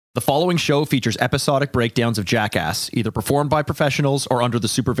The following show features episodic breakdowns of Jackass, either performed by professionals or under the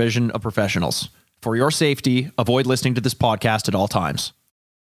supervision of professionals. For your safety, avoid listening to this podcast at all times.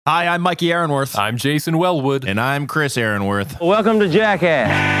 Hi, I'm Mikey Aaronworth. I'm Jason Wellwood. And I'm Chris Aaronworth. Welcome to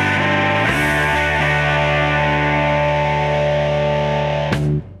Jackass.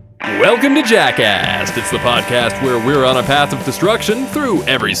 Welcome to Jackass. It's the podcast where we're on a path of destruction through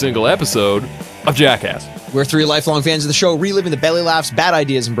every single episode of Jackass. We're three lifelong fans of the show, reliving the belly laughs, bad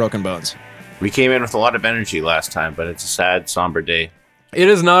ideas, and broken bones. We came in with a lot of energy last time, but it's a sad, somber day. It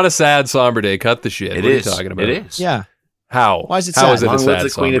is not a sad, somber day. Cut the shit. What are you talking about? It is. Yeah. How? Why is it How sad? is it Long a live sad, the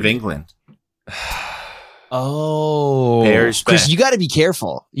Queen somber of day? England. Oh, Pay respect. Chris, you got to be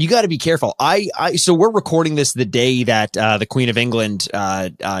careful. So we're recording this the day that the Queen of England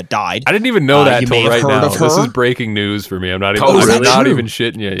died. I didn't even know that you may until have right heard now. of This her? is breaking news for me. I'm not even, Oh, is I'm that not true? even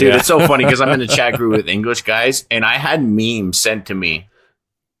shitting you. Dude, Yeah. it's so funny because I'm in the chat group with English guys, and I had memes sent to me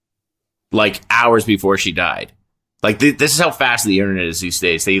like hours before she died. Like, this is how fast the internet is these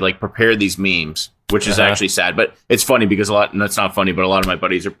days. They like prepare these memes, which is actually sad, but it's funny because that's not funny, but a lot of my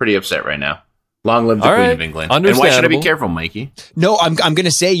buddies are pretty upset right now. Long live the All Queen right. of England. And why should I be Understandable. careful, Mikey? No, I'm going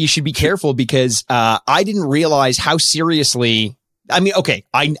to say you should be careful because I didn't realize how seriously. I mean, okay,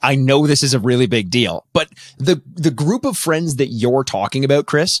 I know this is a really big deal, but the group of friends that you're talking about,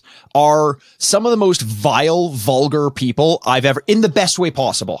 Chris, are some of the most vile, vulgar people I've ever, in the best way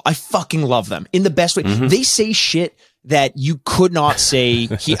possible. I fucking love them in the best way. They say shit that you could not say.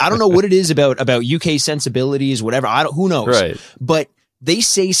 I don't know what it is about UK sensibilities, whatever. Who knows? Right. But they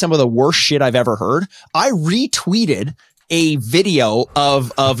say some of the worst shit I've ever heard. I retweeted a video of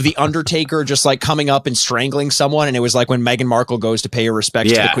The Undertaker just like coming up and strangling someone. And it was like when Meghan Markle goes to pay her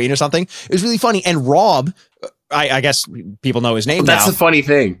respects to the Yeah. Queen or something. It was really funny. And Rob, I guess people know his name That's now. the funny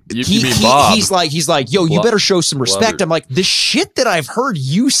thing. You mean Bob? He's like, yo, you better show some respect. Blubber. I'm like, the shit that I've heard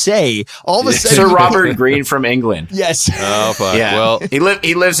you say all of a sudden. Sir Robert Greene from England. Yes. Oh, fuck. Yeah. Well,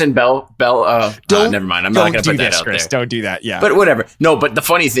 he lives in never mind. I'm not going to do put that this, out Chris. there. Don't do that. Yeah. But whatever. No, but the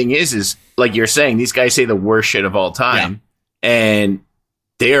funny thing is like you're saying, these guys say the worst shit of all time, and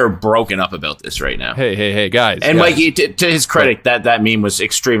they're broken up about this right now. hey, guys. And guys. Mikey, to his credit, that meme was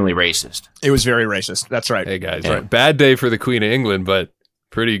extremely racist. it was very racist. That's right. Hey, guys. Yeah. Right. Bad day for the Queen of England, but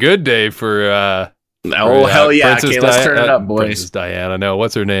pretty good day for... Oh, hell yeah. Princess Okay, let's turn it up, boys. Princess Diana. No,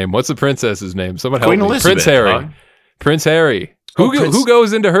 what's her name? What's the princess's name? Someone help Queen me. Elizabeth, Prince Harry. huh? Prince Harry. Who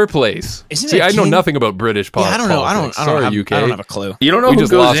goes into her place? Isn't See, it I know King? nothing about British Yeah, I don't know. politics. I don't Sorry, have, UK. I don't have a clue. You don't know We who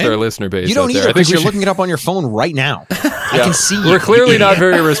just goes lost in? our listener base. You don't out there. either I think because we you're should- looking it up on your phone right now. I Yeah. can see you. We're clearly not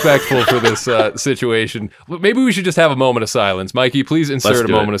idiot. very respectful for this situation. Maybe we should just have a moment of silence. Mikey, please insert Let's a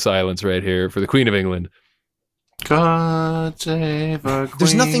do moment it. of silence right here for the Queen of England. God save our queen.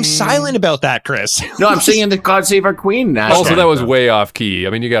 There's nothing silent about that, Chris. No, I'm singing the God Save Our Queen national Also, that was anthem. way off key.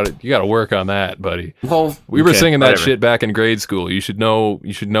 I mean, you got to work on that, buddy. Well, We were okay, singing that whatever. shit back in grade school. You should know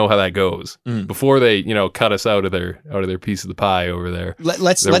how that goes before they, cut us out of their piece of the pie over there.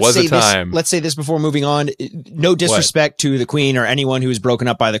 Let's There was say a time. this. Let's say this before moving on. No disrespect to the Queen or anyone who is broken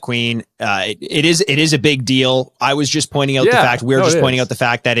up by the Queen. It is a big deal. I was just pointing out the Yeah, fact. We're no, just it pointing is. out the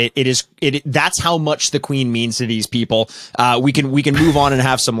fact that that's how much the Queen means to these people. We can move on and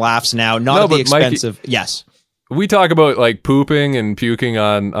have some laughs now, not No, at the but Mikey- expense of yes. We talk about like pooping and puking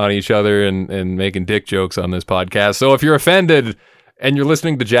on each other and making dick jokes on this podcast. So if you're offended and you're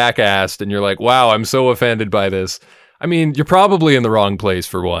listening to Jackass and you're like, wow, I'm so offended by this. I mean, you're probably in the wrong place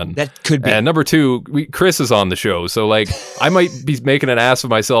for one. That could be. And number two, Chris is on the show. So like, I might be making an ass of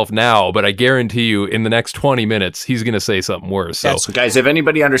myself now, but I guarantee you in the next 20 minutes, he's going to say something worse. So That's- Guys, if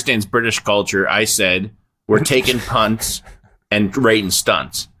anybody understands British culture, I said we're taking punts and rating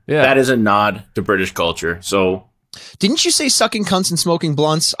stunts. Yeah. That is a nod to British culture. So Didn't you say sucking cunts and smoking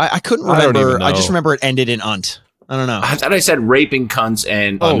blunts? I couldn't I don't remember. even I just know. remember it ended in unt. I don't know. I thought I said raping cunts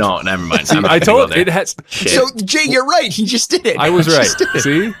and Oh. no, never mind. See, I'm not I gonna told go there. it has. Shit. So Jay, you're right. He just did it. I was He right. just did it.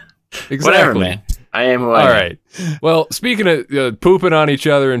 See, exactly. Whatever, man. I am who I All am. right. Well, speaking of pooping on each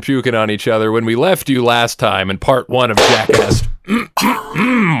other and puking on each other, when we left you last time in part 1 of Jackass,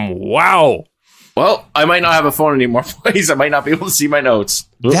 wow. Well, I might not have a phone anymore, please. I might not be able to see my notes.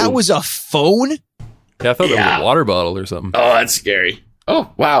 That Ooh. was a phone. Yeah, I thought that Yeah. was a water bottle or something. Oh, that's scary.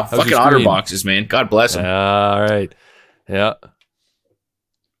 Oh, wow. How's Fucking your otter screen? boxes, man. God bless them. All right. Yeah.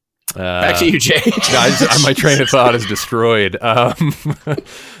 Back to you, Jay. My train of thought is destroyed.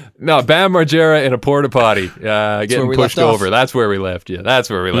 No, Bam Margera in a porta potty, where getting we pushed left off. over. That's where we left you. That's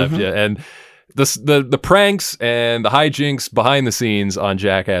where we left you. And the pranks and the hijinks behind the scenes on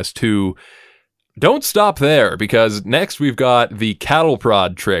Jackass 2 don't stop there, because next we've got the cattle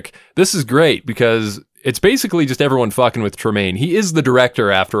prod trick. This is great because it's basically just everyone fucking with Tremaine. He is the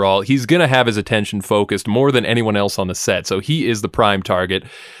director, after all. He's going to have his attention focused more than anyone else on the set, so he is the prime target.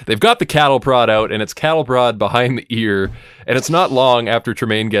 They've got the cattle prod out, and it's cattle prod behind the ear, and it's not long after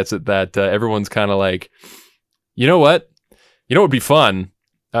Tremaine gets it that everyone's kind of like, you know what? You know what would be fun?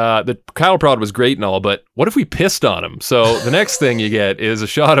 The cattle prod was great and all, but what if we pissed on him? So the next thing you get is a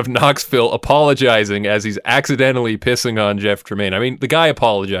shot of Knoxville apologizing as he's accidentally pissing on Jeff Tremaine. I mean, the guy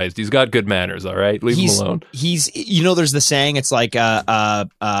apologized. He's got good manners, all right? Leave him alone. He's, there's the saying, it's like,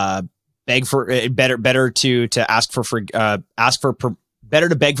 beg for better to ask for better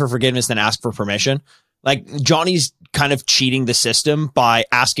to beg for forgiveness than ask for permission. Like, Johnny's kind of cheating the system by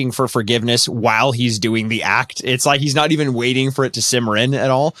asking for forgiveness while he's doing the act. It's like he's not even waiting for it to simmer in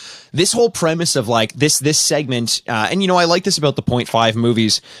at all. This whole premise of like this segment, and I like this about the 0.5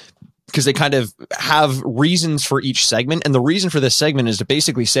 movies because they kind of have reasons for each segment. And the reason for this segment is to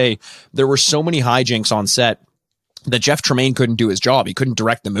basically say there were so many hijinks on set that Jeff Tremaine couldn't do his job. He couldn't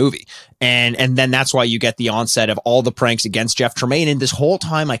direct the movie. And then that's why you get the onset of all the pranks against Jeff Tremaine. And this whole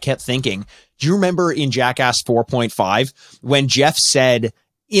time I kept thinking, do you remember in Jackass 4.5 when Jeff said,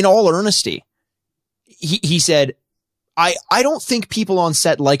 in all earnesty, he said, I don't think people on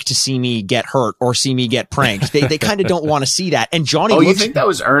set like to see me get hurt or see me get pranked. They kind of don't want to see that. And Johnny, you think that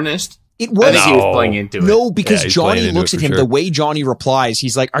was earnest? It was. I think he was playing into it. No, because Johnny looks at him, the way Johnny replies,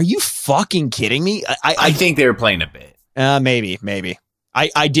 he's like, are you fucking kidding me? I think they were playing a bit. Maybe.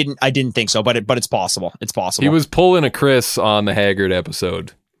 I didn't think so, but it's possible. It's possible. He was pulling a Chris on the Haggard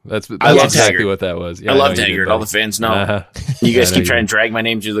episode. That's exactly what that was. Yeah, I loved Haggard. All the fans know. You guys keep trying to drag my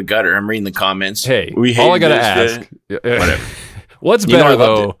name through the gutter. I'm reading the comments. Hey, all I gotta ask, whatever. What's better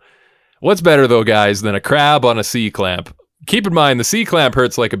though? What's better though, guys, than a crab on a C-clamp? Keep in mind, the C-clamp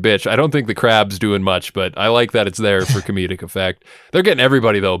hurts like a bitch. I don't think the crab's doing much, but I like that it's there for comedic effect. They're getting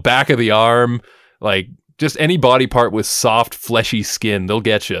everybody though. Back of the arm, like just any body part with soft, fleshy skin, they'll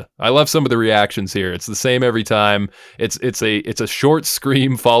get you. I love some of the reactions here. It's the same every time. It's a short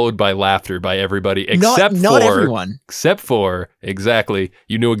scream followed by laughter by everybody, except not everyone. Except for exactly,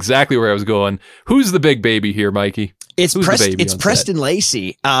 you knew exactly where I was going. Who's the big baby here, Mikey? It's Preston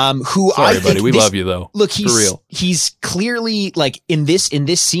Lacey, who Sorry, I think buddy, we love you though. Look, for real. He's clearly like in this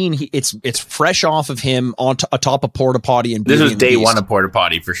scene. It's fresh off of him on atop a porta potty. And this was day one of porta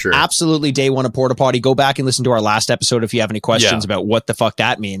potty for sure. Absolutely, day one of porta potty. Go back and listen to our last episode if you have any questions about what the fuck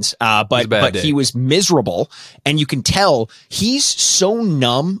that means. But he was miserable, and you can tell he's so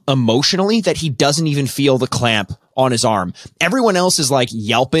numb emotionally that he doesn't even feel the clamp on his arm. Everyone else is like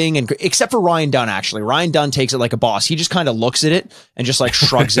yelping, and except for Ryan Dunn, actually. Ryan Dunn takes it like a boss. He just kind of looks at it and just like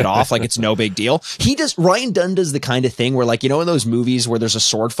shrugs it off like it's no big deal. Ryan Dunn does the kind of thing where, like, in those movies where there's a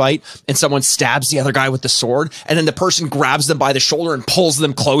sword fight and someone stabs the other guy with the sword and then the person grabs them by the shoulder and pulls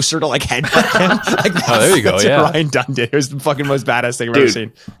them closer to like headbutt him. Like, there you go. That's what Ryan Dunn did. It was the fucking most badass thing I've ever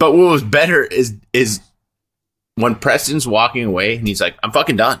seen. But what was better is when Preston's walking away and he's like, I'm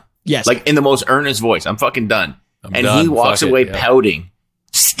fucking done. Yes. Like in the most earnest voice, I'm fucking done. And he walks away pouting,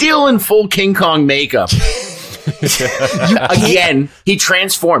 still in full King Kong makeup. Again, he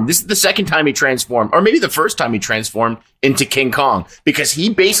transformed. This is the second time he transformed, or maybe the first time he transformed into King Kong, because he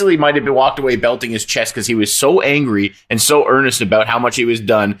basically might have been walked away belting his chest because he was so angry and so earnest about how much he was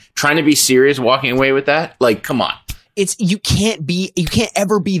done, trying to be serious, walking away with that. Like, come on. You can't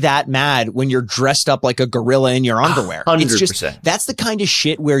ever be that mad when you're dressed up like a gorilla in your underwear. 100%. It's just, that's the kind of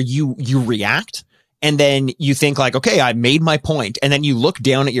shit where you react. And then you think like, okay, I made my point. And then you look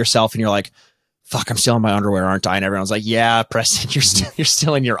down at yourself and you're like, fuck, I'm still in my underwear, aren't I? And everyone's like, yeah, Preston, you're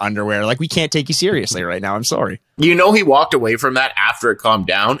still in your underwear. Like, we can't take you seriously right now. I'm sorry. He walked away from that after it calmed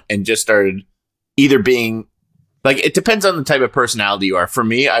down and just started either being like, it depends on the type of personality you are. For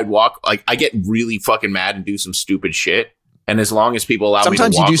me, I get really fucking mad and do some stupid shit. And as long as people allow me to walk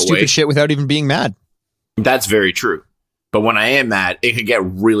away. Sometimes you do stupid shit without even being mad. That's very true. But when I am mad, it can get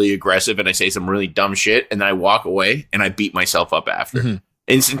really aggressive and I say some really dumb shit and then I walk away and I beat myself up after. Mm-hmm.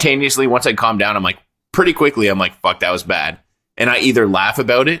 Instantaneously, once I calm down, I'm like, pretty quickly, I'm like, fuck, that was bad. And I either laugh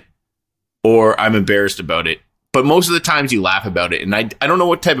about it or I'm embarrassed about it. But most of the times you laugh about it. And I don't know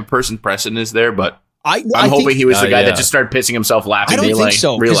what type of person Preston is there, but I'm hoping he was the guy that just started pissing himself laughing. I don't think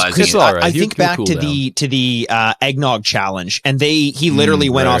so. Realizing it. Right. I think back to the eggnog challenge, and he literally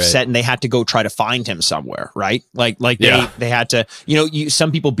went off set, and they had to go try to find him somewhere, right? Like they had to.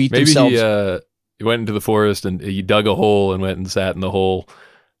 Some people beat themselves. Maybe he went into the forest and he dug a hole and went and sat in the hole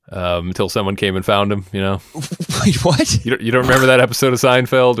until someone came and found him. Wait, what? You don't remember that episode of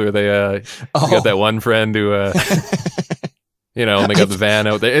Seinfeld where they got that one friend who. You know, and they got the van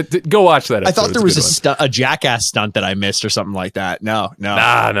out there. Go watch that episode. I thought there It's was a Jackass stunt that I missed or something like that. No.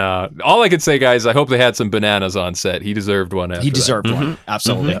 Nah. All I could say, guys, I hope they had some bananas on set. He deserved one. After He deserved that. one.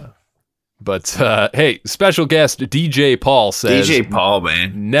 Absolutely. Yeah. But hey, special guest DJ Paul says, DJ Paul,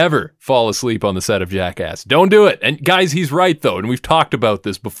 man, never fall asleep on the set of Jackass. Don't do it. And guys, he's right though, and we've talked about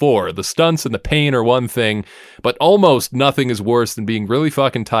this before. The stunts and the pain are one thing, but almost nothing is worse than being really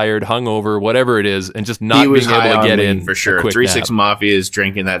fucking tired, hungover, whatever it is, and just not being able to get in for sure. 3-6 Mafia is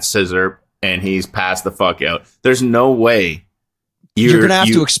drinking that scissor, and he's passed the fuck out. There's no way you're gonna have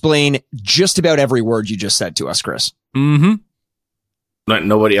to explain just about every word you just said to us, Chris. Mm-hmm.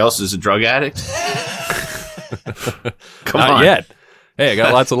 Nobody else is a drug addict? Come Not on. yet. Hey, I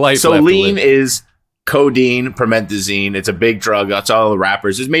got lots of life So left to lean live. is codeine, promethazine. It's a big drug. That's all the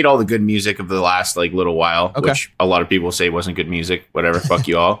rappers. It's made all the good music of the last little while, which a lot of people say wasn't good music. Whatever, fuck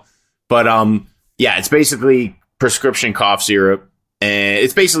you all. But yeah, it's basically prescription cough syrup, and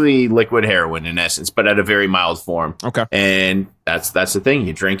it's basically liquid heroin in essence, but at a very mild form. Okay. And that's the thing.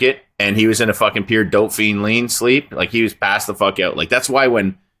 You drink it, and he was in a fucking pure dope fiend lean sleep. Like, he was passed the fuck out. Like, that's why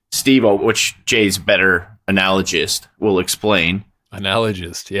when Steve-O, which Jay's better analogist will explain.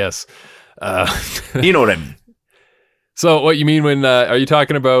 Analogist, yes. You know what I mean. So what you mean when are you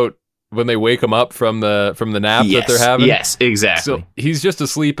talking about when they wake him up from the nap that they're having? Yes, exactly. So he's just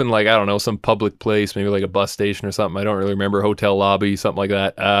asleep in, like, I don't know, some public place, maybe like a bus station or something. I don't really remember, hotel lobby, something like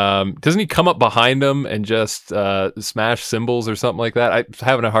that. Doesn't he come up behind him and just smash cymbals or something like that? I'm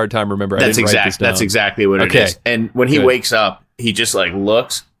having a hard time remembering. That's exactly what it is. And when he wakes up, he just like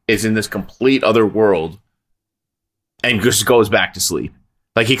looks, is in this complete other world, and just goes back to sleep.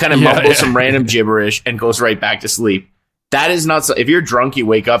 Like, he kind of mumbles some random gibberish and goes right back to sleep. That is not so. If you're drunk, you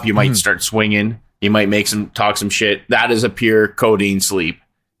wake up, you might start swinging, you might talk some shit. That is a pure codeine sleep,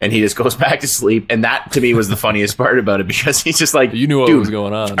 and he just goes back to sleep. And that to me was the funniest part about it, because he's just like, you knew what was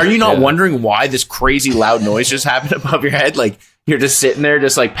going on. Are you not wondering why this crazy loud noise just happened above your head? Like, you're just sitting there,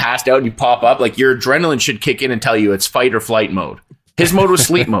 just like passed out, and you pop up. Like, your adrenaline should kick in and tell you it's fight or flight mode. His mode was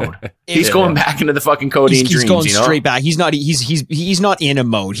sleep mode. He's going back into the fucking codeine dreams. He's going straight back. He's not in a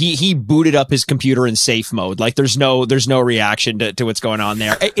mode. He booted up his computer in safe mode. Like, there's no reaction to what's going on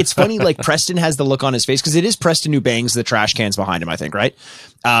there. It's funny. Like, Preston has the look on his face, because it is Preston who bangs the trash cans behind him, I think, right?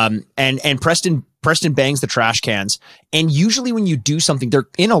 And Preston bangs the trash cans. And usually when you do something, they're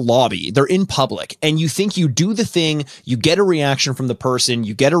in a lobby, they're in public, and you think you do the thing, you get a reaction from the person,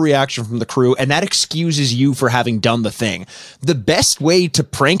 you get a reaction from the crew, and that excuses you for having done the thing. The best way to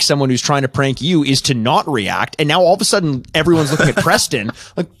prank someone who's trying to prank you is to not react. And now all of a sudden everyone's looking at Preston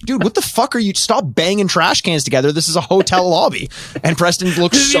like, dude, what the fuck are you? Stop banging trash cans together. This is a hotel lobby. And Preston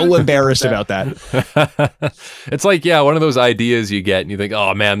looks so embarrassed about that. It's like, one of those ideas you get and you think,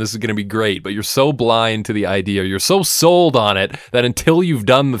 oh man, this is going to be great. But you're so blind to the idea, you're so sold on it, that until you've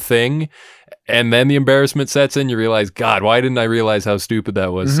done the thing and then the embarrassment sets in, you realize, God, why didn't I realize how stupid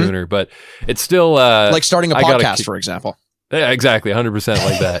that was sooner? But it's still like starting a podcast, for example. Yeah, exactly. 100%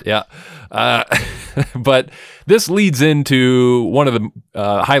 like that. Yeah. But this leads into one of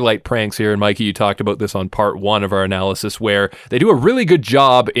the highlight pranks here. And Mikey, you talked about this on part 1 of our analysis, where they do a really good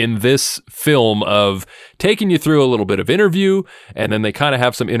job in this film of taking you through a little bit of interview, and then they kind of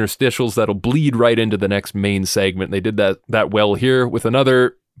have some interstitials that'll bleed right into the next main segment. They did that well here with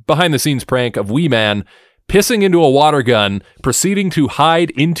another behind the scenes prank of Wee Man pissing into a water gun, proceeding to hide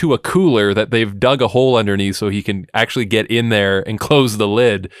into a cooler that they've dug a hole underneath so he can actually get in there and close the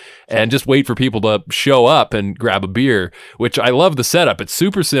lid and just wait for people to show up and grab a beer, which I love the setup. It's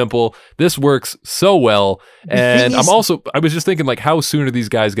super simple. This works so well. And I was just thinking, like, how soon are these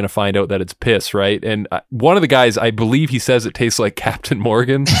guys going to find out that it's piss, right? And one of the guys, I believe he says it tastes like Captain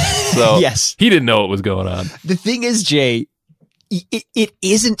Morgan. So yes, he didn't know what was going on. The thing is, Jay, it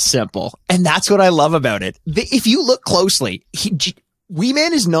isn't simple, and that's what I love about it. If you look closely, Wee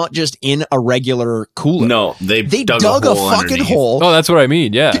Man is not just in a regular cooler. No, they dug a fucking hole. Oh, that's what I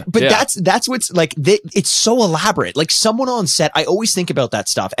mean. Yeah, but that's what's like. It's so elaborate. Like, someone on set, I always think about that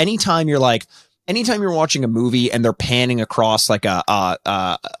stuff. Anytime you're watching a movie and they're panning across like a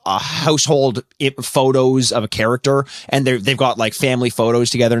household photos of a character, and they've got like family photos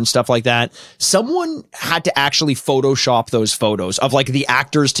together and stuff like that, someone had to actually Photoshop those photos of like the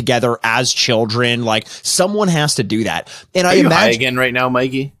actors together as children. Like, someone has to do that. And Are you high again right now,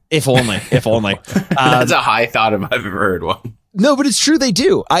 Mikey? If only. That's a high thought if I've ever heard one. No, but it's true. They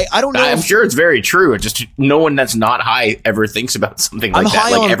do. I don't know. I'm sure it's very true. It's just no one that's not high ever thinks about something like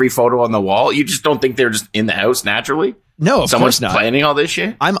that. Like every photo on the wall, you just don't think they're just in the house naturally. No, of someone's course not. planning all this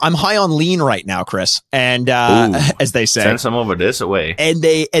shit. I'm high on lean right now, Chris, and as they say, send some of this away. And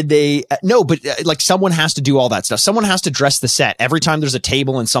they no, but like someone has to do all that stuff. Someone has to dress the set every time there's a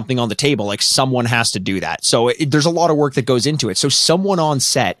table and something on the table. Like someone has to do that. So there's a lot of work that goes into it. So someone on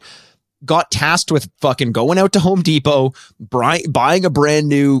set got tasked with fucking going out to Home Depot, buying a brand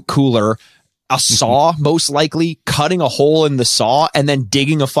new cooler, a saw, most likely cutting a hole in the saw and then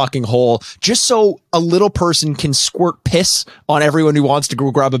digging a fucking hole just so a little person can squirt piss on everyone who wants to go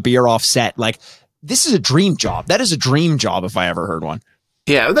grab a beer off set. Like, this is a dream job. That is a dream job if I ever heard one.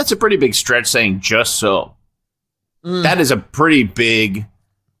 Yeah, that's a pretty big stretch saying just so. That is a pretty big,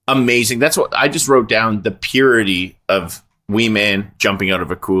 amazing. That's what I just wrote down, the purity of Wee Man jumping out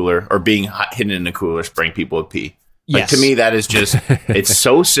of a cooler or being hidden in a cooler spraying people with pee. Like, to me, that is just, it's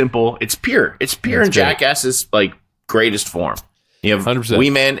so simple. It's pure. It's pure in Jackass's like greatest form. You have 100%. Wee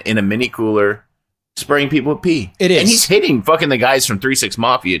Man in a mini cooler spraying people with pee. It is. And he's hitting fucking the guys from 3 6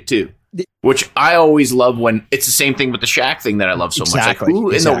 Mafia too, which I always love when it's the same thing with the Shaq thing that I love so much. Like, who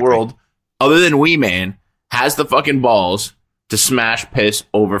in the world, other than Wee Man, has the fucking balls to smash piss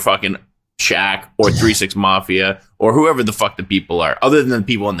over fucking Shaq or 3 6 Mafia or whoever the fuck the people are, other than the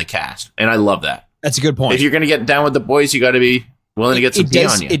people in the cast? And I love that. That's a good point. If you're going to get down with the boys, you got to be willing to get some pee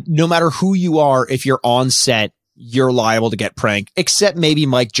on you. No matter who you are, if you're on set, you're liable to get pranked, except maybe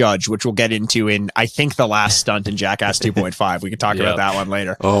Mike Judge, which we'll get into in, I think, the last stunt in Jackass 2.5. We can talk about that one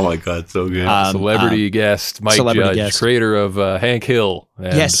later. Oh, my God. So good. Celebrity guest, Mike Judge, creator of Hank Hill.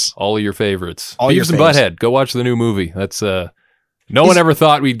 And all of your favorites. Beavis and Butthead. Go watch the new movie. That's no one ever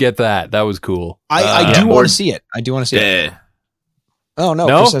thought we'd get that. That was cool. I do want to see it. I do want to see it. Oh, no.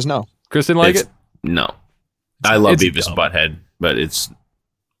 Chris says no. Chris didn't like it? No. I love Beavis and Butthead, but it's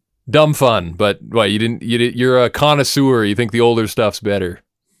dumb fun. But what, you're a connoisseur. You think the older stuff's better.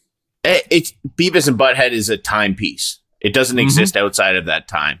 It's Beavis and Butthead is a timepiece. It doesn't exist outside of that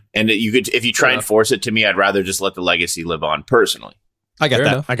time. And if you try and force it to me, I'd rather just let the legacy live on personally. I get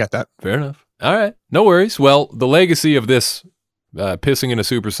that. I get that. Fair enough. All right. No worries. Well, the legacy of this pissing in a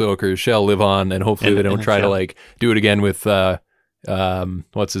super soaker shall live on, and hopefully they don't try to like do it again with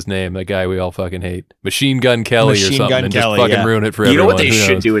what's his name? That guy we all fucking hate, Machine Gun Kelly or something, and just fucking ruin it for everyone. You know what they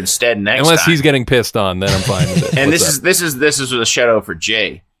should do instead next Unless time? he's getting pissed on, then I'm fine with it. And this is a shout out for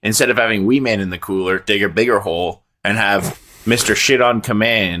Jay. Instead of having Wee Man in the cooler, dig a bigger hole and have Mr. Shit on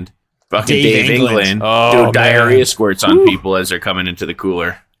Command, fucking Dave England, do diarrhea squirts on people as they're coming into the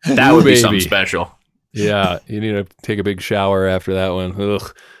cooler. That would be something special. Yeah, you need to take a big shower after that one.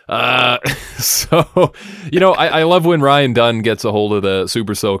 Ugh. So, I love when Ryan Dunn gets a hold of the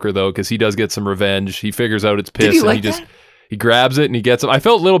Super Soaker, though, because he does get some revenge. He figures out it's piss, and he grabs it and he gets it. I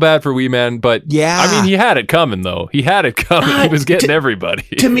felt a little bad for Wee Man, but I mean, he had it coming, though. He had it coming. He was getting everybody.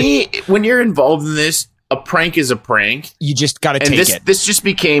 To me, when you're involved in this, a prank is a prank. You just got to take it. This just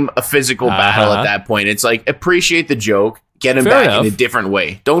became a physical battle at that point. It's like, appreciate the joke. Get him back in a different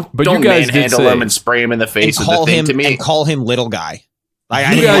way. Don't manhandle him and spray him in the face with the thing to me. And call him little guy.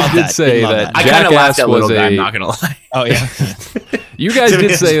 You guys did say that I kind of laughed at little guy, I'm not going to lie. Oh, yeah. You guys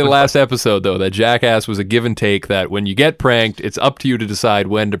did say in the last episode, though, that Jackass was a give and take, that when you get pranked, it's up to you to decide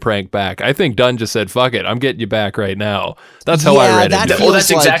when to prank back. I think Dunn just said, fuck it, I'm getting you back right now. That's how I read it. Well, that's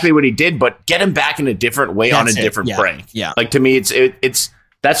exactly what he did, but get him back in a different way on a different prank. Yeah. Like, to me,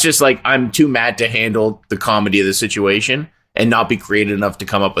 that's just like, I'm too mad to handle the comedy of the situation and not be creative enough to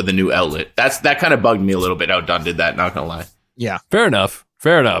come up with a new outlet. That kind of bugged me a little bit how Dunn did that, not going to lie. Yeah. Fair enough.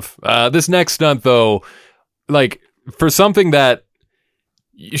 This next stunt, though, like, for something that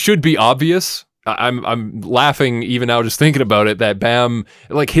should be obvious, I'm laughing even now just thinking about it, that Bam,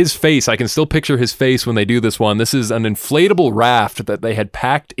 like his face, I can still picture his face when they do this one. This is an inflatable raft that they had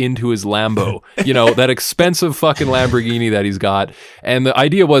packed into his Lambo, that expensive fucking Lamborghini that he's got. And the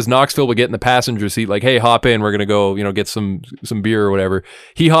idea was Knoxville would get in the passenger seat, like, hey, hop in, we're going to go, get some beer or whatever.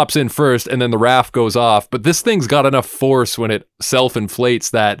 He hops in first and then the raft goes off. But this thing's got enough force when it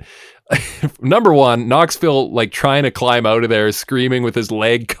self-inflates that number one, Knoxville, like, trying to climb out of there, screaming with his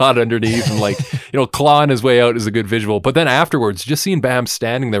leg cut underneath and, like, clawing his way out is a good visual. But then afterwards, just seeing Bam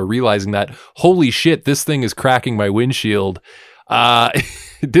standing there, realizing that, holy shit, this thing is cracking my windshield.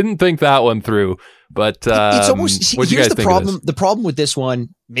 Didn't think that one through. But it's almost, what do you guys think of this? The problem with this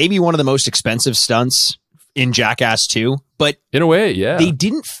one, maybe one of the most expensive stunts in Jackass 2, but in a way, yeah, they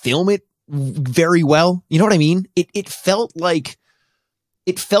didn't film it very well. You know what I mean? It felt like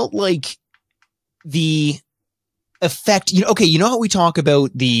the affect, okay, you know how we talk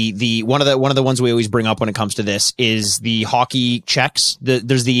about the one of the ones we always bring up when it comes to this is the hockey checks.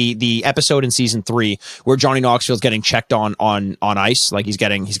 There's the episode in season 3 where Johnny Knoxville's getting checked on ice, like he's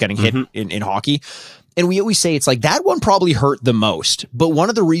getting hit in hockey. And we always say it's like that one probably hurt the most. But one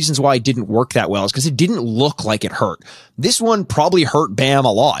of the reasons why it didn't work that well is because it didn't look like it hurt. This one probably hurt Bam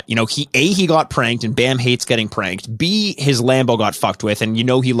a lot. He got pranked, and Bam hates getting pranked. B, his Lambo got fucked with, and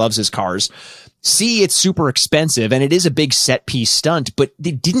he loves his cars. C, it's super expensive, and it is a big set piece stunt, but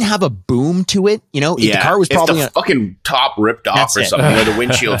it didn't have a boom to it. The car was probably if the fucking top ripped off or something, or the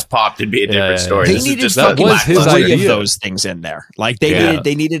windshields popped, it'd be a different story. They needed fucking three of those things in there. Like they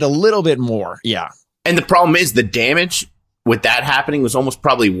needed a little bit more. Yeah. And the problem is the damage with that happening was almost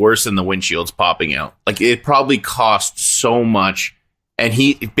probably worse than the windshields popping out. Like it probably cost so much, and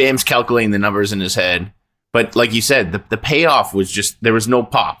Bam's calculating the numbers in his head. But like you said, the payoff was just there was no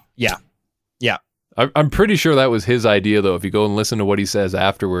pop. Yeah. Yeah. I'm pretty sure that was his idea, though, if you go and listen to what he says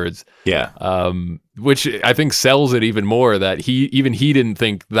afterwards. Yeah. Which I think sells it even more, that he didn't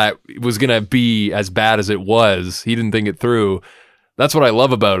think that it was going to be as bad as it was. He didn't think it through. That's what I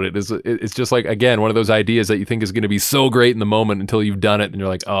love about it. It's just like, again, one of those ideas that you think is going to be so great in the moment until you've done it and you're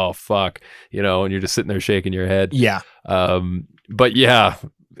like, oh, fuck, and you're just sitting there shaking your head. Yeah. But yeah,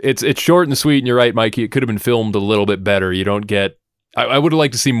 it's short and sweet, and you're right, Mikey. It could have been filmed a little bit better. You don't get... I would have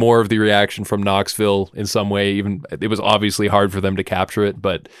liked to see more of the reaction from Knoxville in some way. Even it was obviously hard for them to capture it,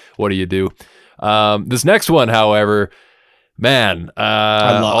 but what do you do? This next one, however, man,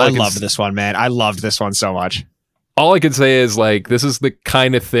 I love this one, man. I loved this one so much. All I could say is, like, this is the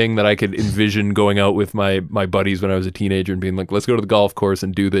kind of thing that I could envision going out with my buddies when I was a teenager and being like, let's go to the golf course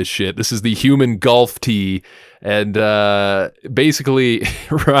and do this shit. This is the human golf tee. And basically,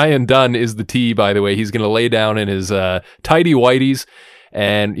 Ryan Dunn is the tee, by the way. He's going to lay down in his tidy whities.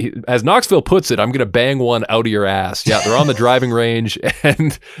 And as Knoxville puts it, I'm going to bang one out of your ass. Yeah, they're on the driving range,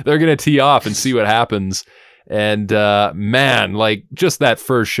 and they're going to tee off and see what happens. And man, like, just that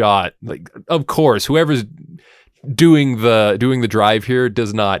first shot, like, of course, whoever's doing the drive here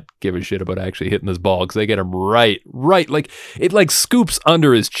does not give a shit about actually hitting this ball, because they get him right, like it like scoops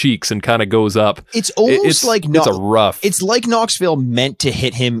under his cheeks and kind of goes up. It's almost like it's a rough. It's like Knoxville meant to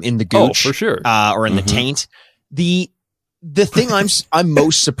hit him in the gooch, for sure, or in the taint. The thing I'm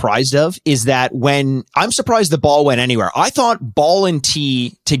most surprised of is that I'm surprised the ball went anywhere. I thought ball and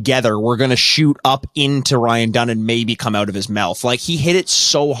tee together were going to shoot up into Ryan Dunn and maybe come out of his mouth. Like, he hit it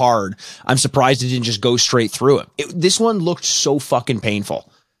so hard. I'm surprised it didn't just go straight through him. This one looked so fucking painful.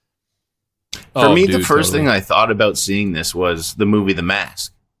 For me, the first thing I thought about seeing this was the movie The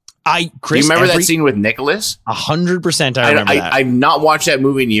Mask. Chris, do you remember that scene with Nicholas? 100%. I remember that. I've not watched that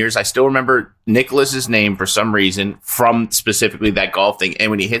movie in years. I still remember Nicholas's name for some reason from specifically that golf thing.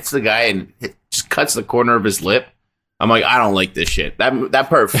 And when he hits the guy and just cuts the corner of his lip, I'm like, I don't like this shit. That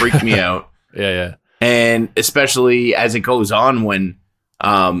part freaked me out. Yeah. And especially as it goes on, when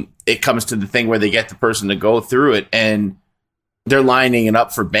it comes to the thing where they get the person to go through it and they're lining it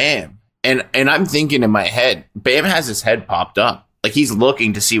up for Bam. And I'm thinking in my head, Bam has his head popped up. Like, he's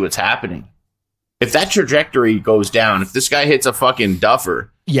looking to see what's happening. If that trajectory goes down, if this guy hits a fucking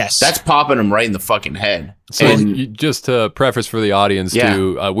duffer, yes, that's popping him right in the fucking head. So just to preface for the audience,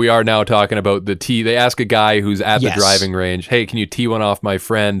 too, we are now talking about the tee. They ask a guy who's at the driving range, hey, can you tee one off my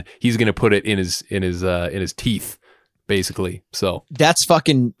friend? He's going to put it in his teeth, basically. So that's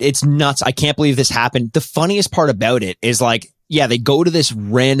fucking, it's nuts. I can't believe this happened. The funniest part about it is, like, yeah, they go to this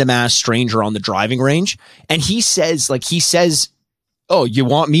random ass stranger on the driving range, and he says, oh, you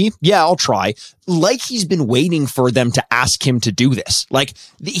want me? Yeah, I'll try. Like, he's been waiting for them to ask him to do this. Like,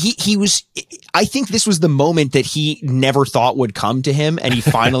 he was, I think this was the moment that he never thought would come to him, and he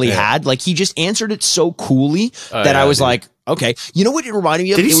finally had. Like, he just answered it so coolly that I was like, okay. You know what it reminded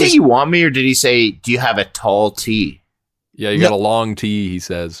me of? Did he say you want me, or did he say, do you have a tall tee? Yeah, you got a long tee, he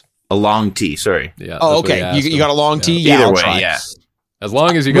says. A long tee, sorry. Yeah. Oh, okay. You got a long tee? Yeah, Either I'll way, try. yeah. As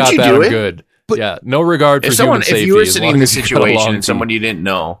long as you got that, I'm good. But yeah, no regard for human safety. If you were sitting in this situation and someone you didn't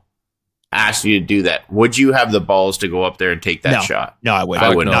know asked you to do that, would you have the balls to go up there and take that shot? No, I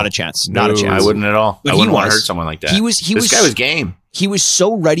wouldn't. Not a chance. Not a chance. I wouldn't at all. I wouldn't want to hurt someone like that. This guy was game. He was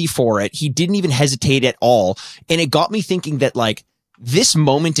so ready for it. He didn't even hesitate at all. And it got me thinking that, like, this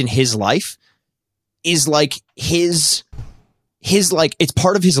moment in his life is like his like, it's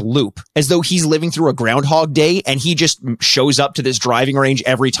part of his loop, as though he's living through a Groundhog Day, and he just shows up to this driving range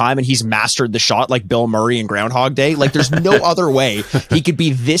every time and he's mastered the shot like Bill Murray in Groundhog Day. Like, there's no other way he could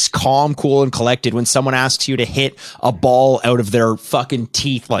be this calm, cool, and collected when someone asks you to hit a ball out of their fucking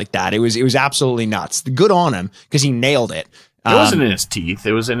teeth like that. It was absolutely nuts. Good on him, because he nailed it. It wasn't in his teeth.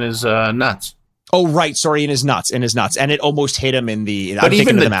 It was in his nuts. Oh, right. Sorry, in his nuts. And it almost hit him in the. But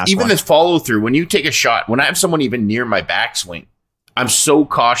even this follow through, when you take a shot, when I have someone even near my backswing, I'm so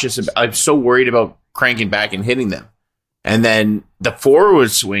cautious. I'm so worried about cranking back and hitting them. And then the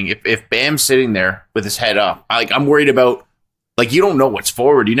forward swing, if Bam's sitting there with his head up, I'm worried about, like, you don't know what's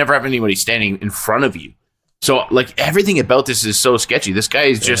forward. You never have anybody standing in front of you. So, like, everything about this is so sketchy. This guy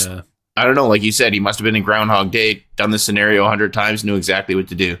is just, I don't know, like you said, he must have been in Groundhog Day, done this scenario 100 times, knew exactly what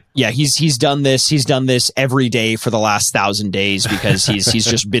to do. Yeah, he's done this. He's done this every day for the last 1,000 days because he's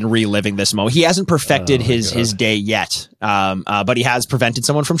just been reliving this moment. He hasn't perfected his day yet, but he has prevented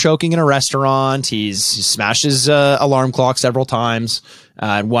someone from choking in a restaurant. He's smashed his alarm clock several times.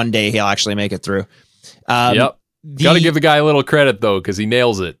 And one day he'll actually make it through. Got to give the guy a little credit, though, because he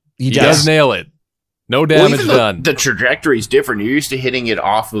nails it. He does nail it. No damage done. The trajectory is different. You're used to hitting it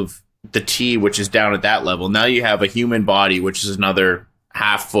off of the tee, which is down at that level. Now you have a human body, which is another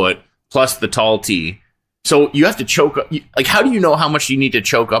half foot, plus the tall tee. So you have to choke up. Like, how do you know how much you need to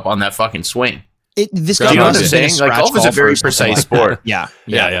choke up on that fucking swing? This guy, you know what I'm saying? Like, golf is a very precise sport. Yeah.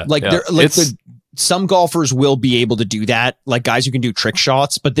 Some golfers will be able to do that, like guys who can do trick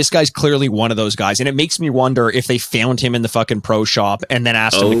shots, but this guy's clearly one of those guys. And it makes me wonder if they found him in the fucking pro shop and then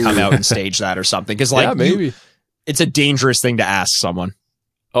asked him to come out and stage that or something. Because, like, maybe it's a dangerous thing to ask someone.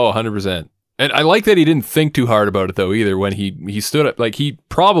 Oh, 100%. And I like that he didn't think too hard about it, though, either. When he stood up, like, he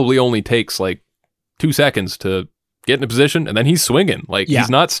probably only takes like 2 seconds to get in a position and then he's swinging. Like, he's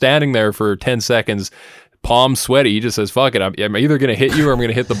not standing there for 10 seconds. Palm sweaty. He just says, fuck it. I'm either going to hit you or I'm going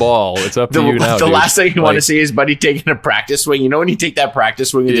to hit the ball. It's up to you now. The last thing you want to see is Buddy taking a practice swing. You know when you take that practice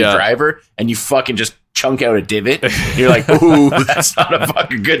swing with your driver and you fucking just chunk out a divot? You're like, ooh, that's not a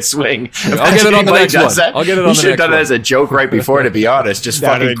fucking good swing. I'll get it on the next one. I'll get it on the next one. You should have done it as a joke right before, to be honest. Just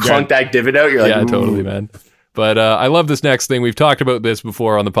fucking clunk that divot out. You're like, yeah, totally, man. But I love this next thing. We've talked about this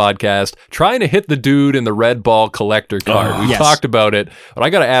before on the podcast. Trying to hit the dude in the red ball collector card. We've talked about it, but I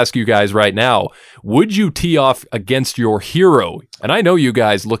got to ask you guys right now, would you tee off against your hero? And I know you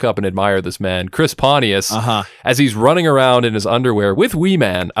guys look up and admire this man, Chris Pontius, as he's running around in his underwear with Wee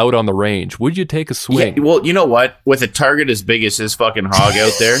Man out on the range. Would you take a swing? Yeah, well, you know what? With a target as big as his fucking hog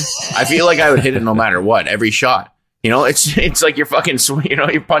out there, I feel like I would hit it no matter what, every shot. You know, it's like you're fucking, you know,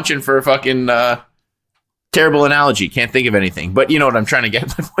 you're punching for a fucking... terrible analogy. Can't think of anything. But you know what I'm trying to get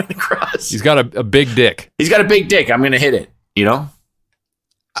my point across. He's got a big dick. He's got a big dick. I'm going to hit it. You know?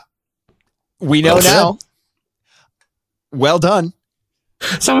 We know now. Well done.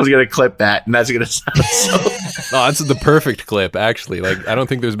 Someone's going to clip that, and that's going to sound so... No, that's the perfect clip, actually. Like, I don't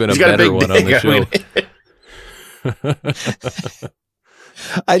think there's been a better one on the show.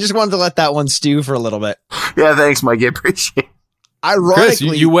 I just wanted to let that one stew for a little bit. Yeah, thanks, Mike. I appreciate it. Ironically,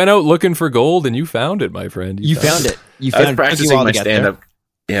 Chris, you went out looking for gold and you found it, my friend. You found it. I was practicing my stand-up.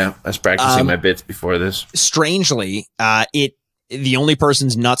 Yeah, I was practicing my bits before this. Strangely, the only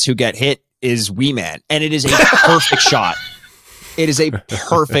person's nuts who get hit is Wee Man, and it is a perfect shot. It is a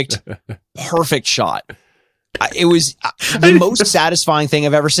perfect shot. It was the most satisfying thing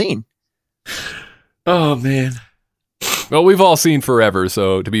I've ever seen. Oh, man. Well, we've all seen Forever,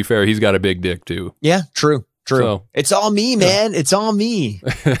 so to be fair, he's got a big dick, too. Yeah, true. So, it's all me, man. It's all me.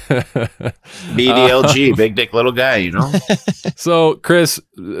 BDLG, big dick little guy, you know? So, Chris,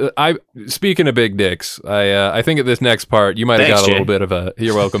 speaking of big dicks, I think at this next part, you might have got a little bit of a,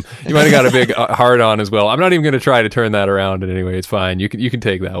 you're welcome. You might have got a big hard on as well. I'm not even going to try to turn that around in any way. It's fine. You can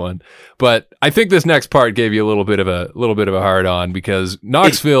take that one. But I think this next part gave you a little bit of a hard on because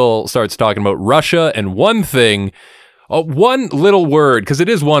Knoxville starts talking about Russia and one thing, one little word, because it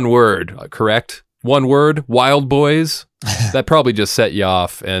is one word, correct? One word, Wild Boys. That probably just set you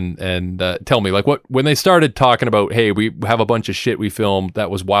off. And tell me, like, when they started talking about, hey, we have a bunch of shit we filmed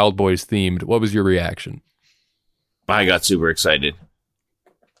that was Wild Boys themed, what was your reaction? I got super excited.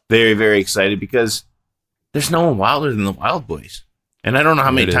 Very, very excited because there's no one wilder than the Wild Boys. And I don't know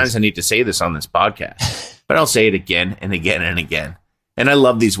how many times I need to say this on this podcast, but I'll say it again and again and again. And I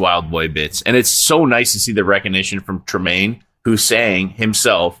love these Wild Boy bits. And it's so nice to see the recognition from Tremaine, who sang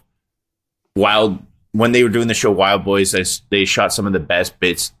himself, when they were doing the show Wild Boys, they shot some of the best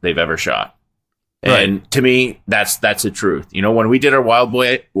bits they've ever shot. Right. And to me, that's the truth. You know, when we did our Wild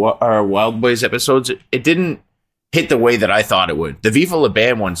Boys episodes, it didn't hit the way that I thought it would. The Viva La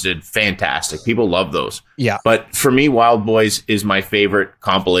Band ones did fantastic. People love those. Yeah. But for me, Wild Boys is my favorite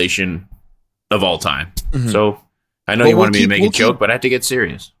compilation of all time. Mm-hmm. So I know you wanted me to make a joke, but I have to get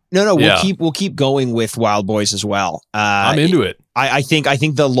serious. No, we'll keep going with Wild Boys as well. I'm into it. I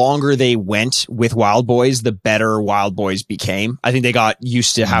think the longer they went with Wild Boys, the better Wild Boys became. I think they got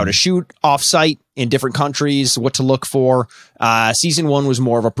used to how to shoot off-site in different countries, what to look for. Season 1 was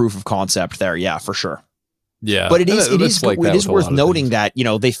more of a proof of concept there. Yeah, for sure. Yeah. But it is worth noting things.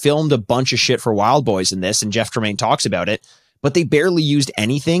 that, they filmed a bunch of shit for Wild Boys in this, and Jeff Tremaine talks about it, but they barely used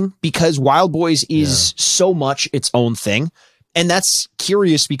anything because Wild Boys is so much its own thing. And that's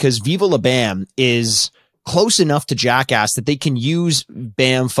curious because Viva La Bam is close enough to Jackass that they can use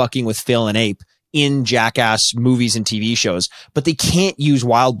Bam fucking with Phil and Ape in Jackass movies and TV shows, but they can't use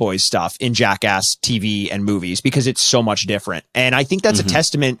Wild Boys stuff in Jackass TV and movies because it's so much different. And I think that's a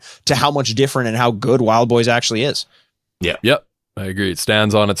testament to how much different and how good Wild Boys actually is. Yeah. Yep. I agree. It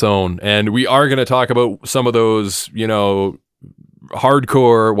stands on its own. And we are going to talk about some of those,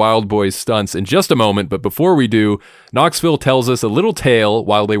 hardcore Wild Boys stunts in just a moment. But before we do, Knoxville tells us a little tale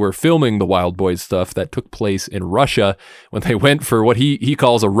while they were filming the Wild Boys stuff that took place in Russia when they went for what he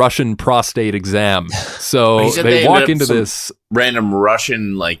calls a Russian prostate exam. So they walk into this random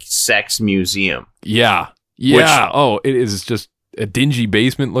Russian sex museum. Yeah. It is just a dingy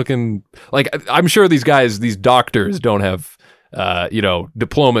basement looking. I'm sure these doctors don't have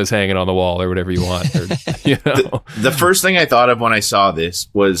diplomas hanging on the wall or whatever you want. Or, The first thing I thought of when I saw this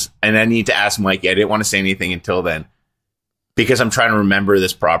was, and I need to ask Mikey, I didn't want to say anything until then, because I'm trying to remember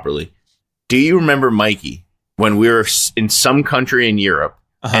this properly. Do you remember, Mikey, when we were in some country in Europe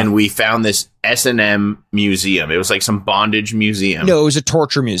and we found this S&M museum? It was like some bondage museum. No, it was a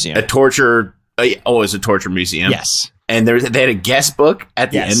torture museum. It was a torture museum. Yes. And they had a guest book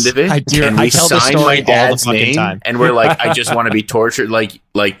at the end of it. I do. And we I tell the signed story my dad's all the fucking name. time. And we're like, I just want to be tortured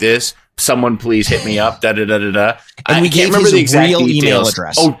like this. Someone please hit me up. Da da da da da. And we can't remember the exact real email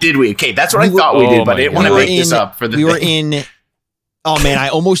address. Oh, did we? Okay, that's what I thought we did, but I didn't want to make this up for the We were in. Oh man, I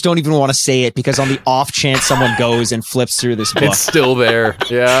almost don't even want to say it because on the off chance someone goes and flips through this book, it's still there.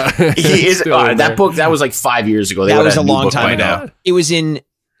 Yeah, he is. That book that was like 5 years ago. That was a long time ago. It was in.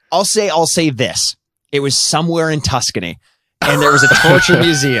 I'll say this. It was somewhere in Tuscany. And there was a torture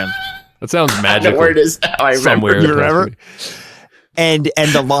museum. That sounds magical. Where it is now. I remember. You remember? And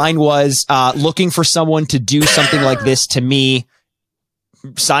the line was looking for someone to do something like this to me.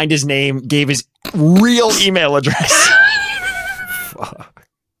 Signed his name, gave his real email address.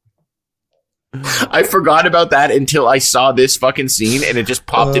 I forgot about that until I saw this fucking scene, and it just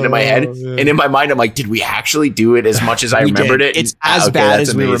popped into my head. Man. And in my mind, I'm like, did we actually do it as much as I remembered it? It's as bad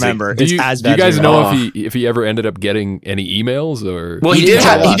as we remember. Do you guys know if he ever ended up getting any emails or? Well, he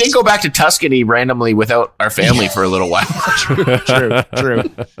did go back to Tuscany randomly without our family for a little while.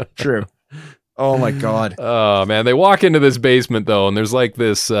 True. Oh my God. Oh man, they walk into this basement though, and there's like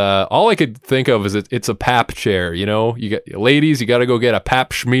this. All I could think of is it's a pap chair. You got ladies, you got to go get a pap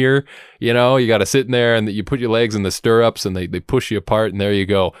schmear. You got to sit in there and you put your legs in the stirrups and they push you apart and there you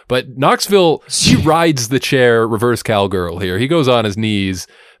go. But Knoxville, he rides the chair reverse cowgirl here. He goes on his knees,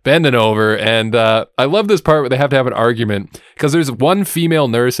 bending over, and I love this part where they have to have an argument because there's one female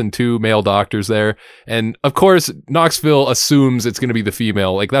nurse and two male doctors there, and of course Knoxville assumes it's going to be the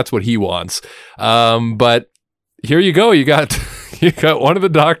female, like that's what he wants. But here you go, you got one of the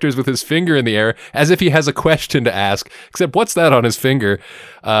doctors with his finger in the air as if he has a question to ask. Except what's that on his finger?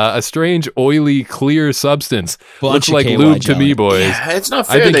 A strange, oily, clear substance. Looks like lube to me, boys. Yeah, it's not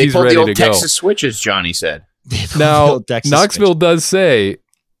fair. They pulled the old Texas switches, Johnny said. Now Knoxville does say.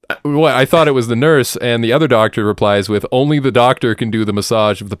 Well, I thought it was the nurse, and the other doctor replies with, only the doctor can do the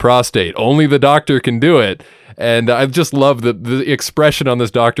massage of the prostate. Only the doctor can do it. And I just love the expression on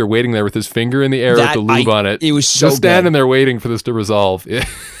this doctor waiting there with his finger in the air with the lube on it. It was so just standing there waiting for this to resolve.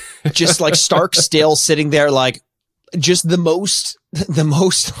 Just like stark still, sitting there like just the most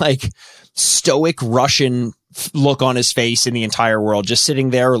like stoic Russian look on his face in the entire world, just sitting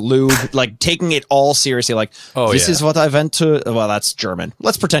there, lube, like taking it all seriously, like, this is what I went to. Well, that's German.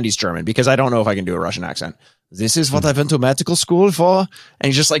 Let's pretend he's German because I don't know if I can do a Russian accent. This is what I went to medical school for. And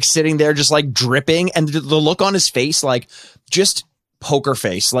he's just like sitting there, just like dripping, and the look on his face, like just poker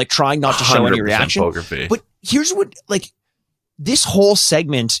face, like trying not to show any reaction. Poker face. But here's what, like, this whole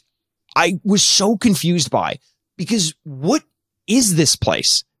segment, I was so confused by, because what is this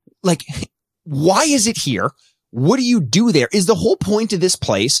place? Like, why is it here? What do you do there? Is the whole point of this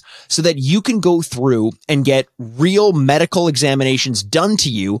place so that you can go through and get real medical examinations done to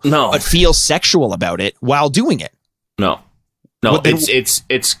you, but feel sexual about it while doing it? No,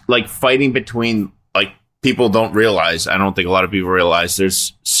 it's like fighting between, like, people don't realize. I don't think a lot of people realize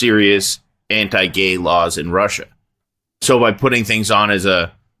there's serious anti-gay laws in Russia. So by putting things on as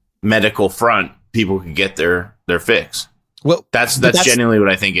a medical front, people can get their fix. Well, that's genuinely what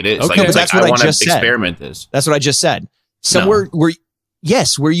I think it is. Okay. Like, that's like, what I want I to just experiment this. That's what I just said. Somewhere where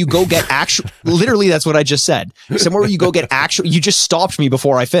Yes, where you go get actual, literally that's what I just said. Somewhere where you go get actual, you just stopped me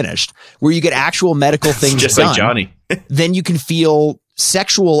before I finished, where you get actual medical things just done, like Johnny. then you can feel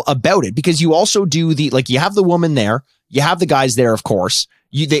sexual about it, because you also do you have the woman there, you have the guys there, of course.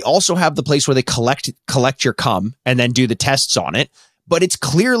 They also have the place where they collect your cum and then do the tests on it, but it's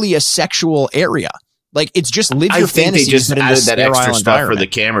clearly a sexual area. Like, it's just live your fantasies. They just added that extra stuff for the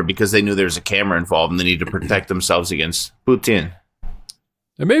environment. camera because they knew there was a camera involved and they need to protect themselves against Putin.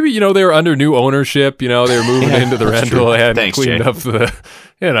 And maybe, they were under new ownership, they were moving into the rental and Thanks, cleaned Jay. up the,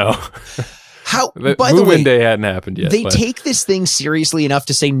 How, the by the move-in way, day hadn't happened yet. they but- take this thing seriously enough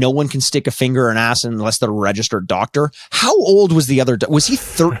to say no one can stick a finger in ass unless they're a registered doctor. How old was the other? Was he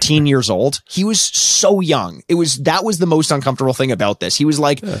 13 years old? He was so young. That was the most uncomfortable thing about this. He was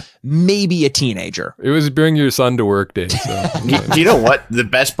like maybe a teenager. It was bring your son to work day. So. Do you know what the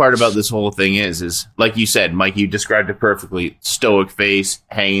best part about this whole thing is like you said, Mike, you described it perfectly. Stoic face,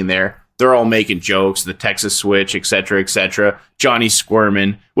 hanging there. They're all making jokes, the Texas switch, et cetera, Johnny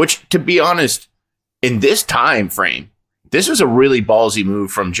squirming, which, to be honest, in this time frame, this was a really ballsy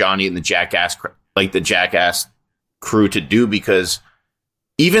move from Johnny and the Jackass crew to do, because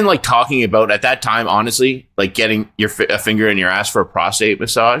even like talking about at that time, honestly, like getting a finger in your ass for a prostate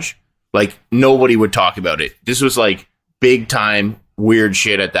massage, like nobody would talk about it. This was like big time weird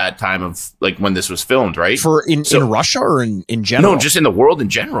shit at that time of like when this was filmed, right? In Russia or in general? No, just in the world in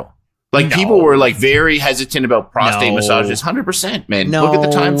general. Like people were like very hesitant about prostate massages. 100%, man. Look at the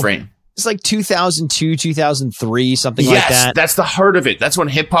time frame. It's like 2002, 2003, something like that. Yes, that's the heart of it. That's when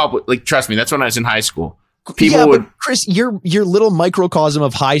hip hop, like, trust me, that's when I was in high school. But Chris, your little microcosm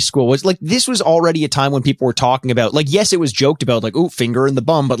of high school was like, this was already a time when people were talking about, like, yes, it was joked about, like, oh, finger in the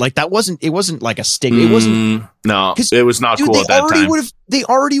bum, but like it wasn't like a stigma. It wasn't. No, it was not cool at that time. They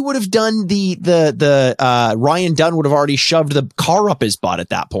already would have done the Ryan Dunn would have already shoved the car up his butt at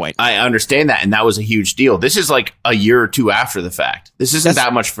that point. I understand that, and that was a huge deal. This is like a year or two after the fact. This isn't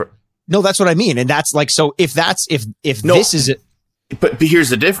that much for. No, that's what I mean, and that's like, so if this is it, but here's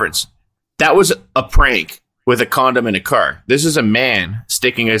the difference. That was a prank with a condom in a car. This is a man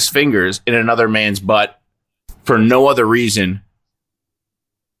sticking his fingers in another man's butt for no other reason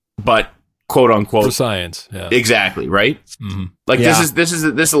but quote unquote for science. Yeah. Exactly, right? Mm-hmm. Like this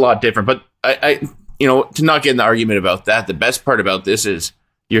is a lot different. But I to not get in the argument about that, the best part about this is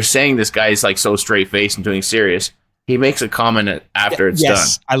you're saying this guy is like so straight faced and doing serious. He makes a comment after it's done.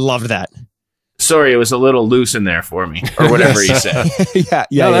 I love that. Sorry, it was a little loose in there for me, or whatever he said.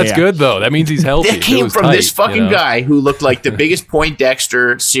 That's good though. That means he's healthy. That came from this fucking guy who looked like the biggest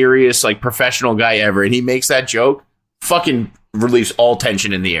Poindexter, serious, like professional guy ever, and he makes that joke. Fucking relieves all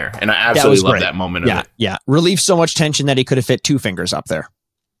tension in the air, and I absolutely love that moment. Of it. Yeah, relieves so much tension that he could have fit 2 fingers up there.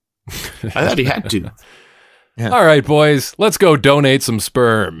 I thought he had to. Yeah. All right, boys, let's go donate some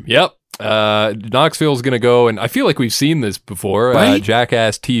sperm. Yep. Knoxville's gonna go, and I feel like we've seen this before. Right?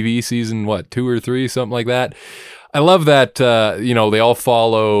 Jackass TV season 2 or 3, something like that. I love that they all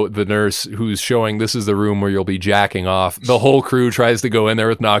follow the nurse who's showing this is the room where you'll be jacking off. The whole crew tries to go in there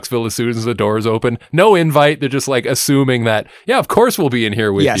with Knoxville as soon as the doors open. No invite. They're just like assuming that, yeah, of course we'll be in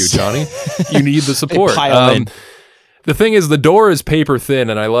here with you, Johnny. You need the support. The thing is, the door is paper thin,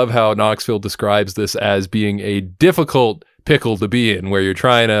 and I love how Knoxville describes this as being a difficult pickle to be in, where you're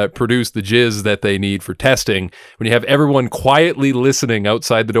trying to produce the jizz that they need for testing when you have everyone quietly listening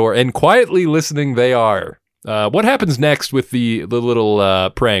outside the door, and quietly listening they are. What happens next with the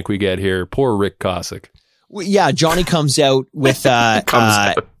little prank we get here? Poor Rick Cossack. Yeah, Johnny comes out with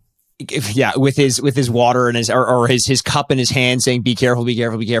with his water and his cup in his hand, saying "Be careful, be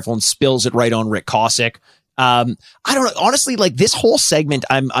careful, be careful," and spills it right on Rick Cossack. I don't know. Honestly, like this whole segment,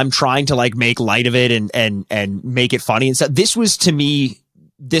 I'm trying to like make light of it and make it funny and stuff. This was, to me,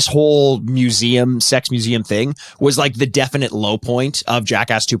 this whole sex museum thing was like the definite low point of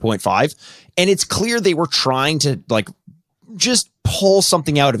Jackass 2.5. And it's clear they were trying to like just pull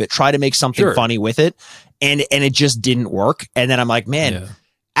something out of it, try to make something funny with it. And it just didn't work. And then I'm like, man,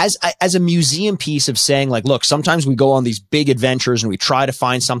 as a museum piece of saying like, look, sometimes we go on these big adventures and we try to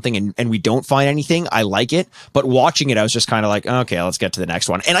find something and we don't find anything. I like it. But watching it, I was just kind of like, okay, let's get to the next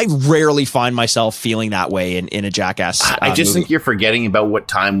one. And I rarely find myself feeling that way in a Jackass I just movie. think you're forgetting about what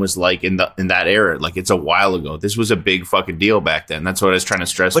time was like in that era. Like, it's a while ago. This was a big fucking deal back then. That's what I was trying to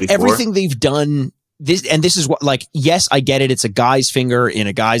stress before. Everything they've done, this is what, like, yes, I get it. It's a guy's finger in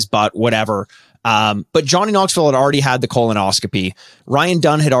a guy's butt, whatever. But Johnny Knoxville had already had the colonoscopy. Ryan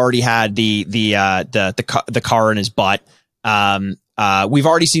Dunn had already had the car in his butt. we've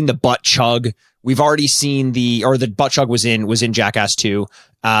already seen the butt chug. We've already seen the butt chug was in Jackass 2.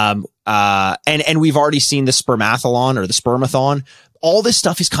 And we've already seen the spermathlon or the spermathon. All this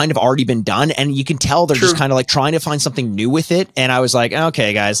stuff has kind of already been done, and you can tell they're just kind of like trying to find something new with it. And I was like,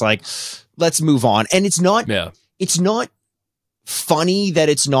 okay, guys, like, let's move on. And it's not funny that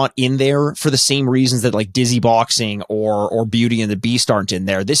it's not in there for the same reasons that like Dizzy Boxing or Beauty and the Beast aren't in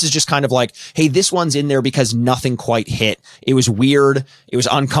there. This is just kind of like, hey, this one's in there because nothing quite hit. It was weird. It was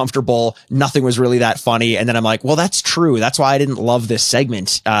uncomfortable. Nothing was really that funny. And then I'm like, well, that's true. That's why I didn't love this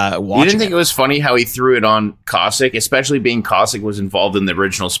segment. You didn't think it was funny how he threw it on Cossack, especially being Cossack was involved in the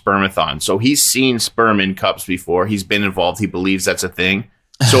original spermathon. So he's seen sperm in cups before. He's been involved. He believes that's a thing.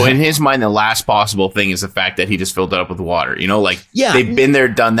 So in his mind, the last possible thing is the fact that he just filled it up with water. You know, like they've been there,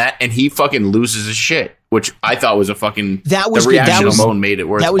 done that, and he fucking loses his shit, which I thought was a fucking the reaction alone made it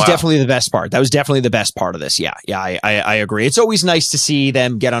worth. That was definitely the best part. That was definitely the best part of this. Yeah, I agree. It's always nice to see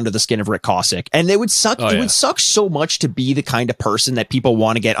them get under the skin of Rick Cossack, and it would suck. It would suck so much to be the kind of person that people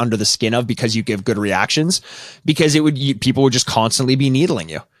want to get under the skin of because you give good reactions, because people would just constantly be needling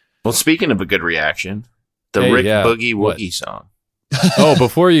you. Well, speaking of a good reaction, the Rick Boogie Woogie song. Oh,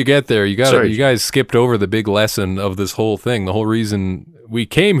 before you get there, you guys skipped over the big lesson of this whole thing. The whole reason we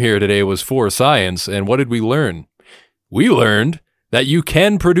came here today was for science. And what did we learn? We learned that you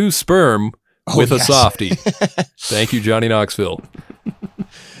can produce sperm with a softie. Thank you, Johnny Knoxville.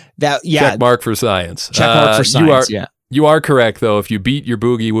 Check mark for science. Check mark for science. You are correct though. If you beat your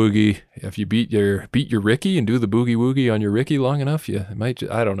boogie woogie, if you beat your Ricky and do the boogie woogie on your Ricky long enough, it might.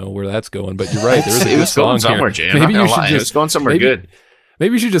 I don't know where that's going, but you're right. There is a good song somewhere, here. Jay. Maybe you should just going somewhere good.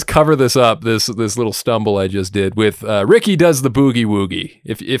 Maybe you should just cover this up. This little stumble I just did with Ricky does the boogie woogie.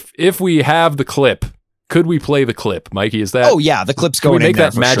 If we have the clip. Could we play the clip, Mikey? Is that? Oh yeah, the clip's going. Can we make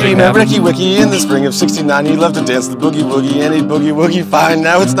that magic happen? Met Ricky Wiki in the spring of '69. He loved to dance the boogie woogie, and he'd boogie woogie fine.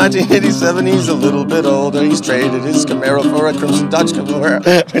 Now it's 1987. He's a little bit older. He's traded his Camaro for a Crimson Dodge Cavalier.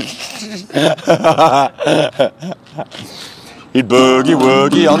 He'd boogie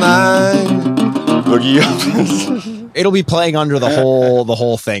woogie all night. Boogie. It'll be playing under the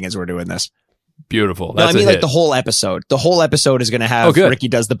whole thing as we're doing this. Beautiful. That's like the whole episode. The whole episode is going to have Ricky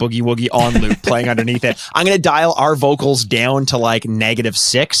does the boogie woogie on loop playing underneath it. I'm going to dial our vocals down to like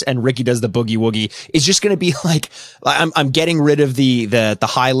 -6, and Ricky does the boogie woogie. It's just going to be like I'm getting rid of the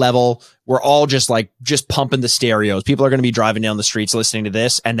high level. We're all just pumping the stereos. People are going to be driving down the streets listening to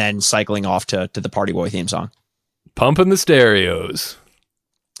this and then cycling off to the Party Boy theme song. Pumping the stereos.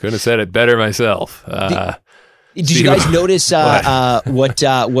 Couldn't have said it better myself. Did you guys notice what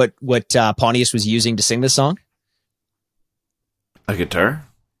Pontius was using to sing this song? A guitar?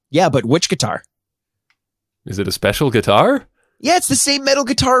 Yeah, but which guitar? Is it a special guitar? Yeah, it's the same metal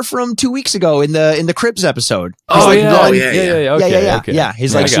guitar from 2 weeks ago in the Cribs episode. Yeah.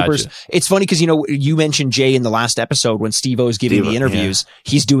 He's like super. It's funny because you mentioned Jay in the last episode when Steve-O was giving the interviews. Yeah.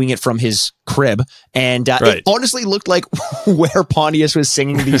 He's doing it from his crib, and it honestly looked like where Pontius was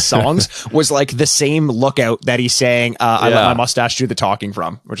singing these songs was like the same lookout that he's saying. I let my mustache do the talking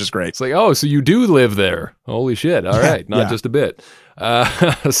from, which is great. It's like, oh, so you do live there? Holy shit! All right, not just a bit.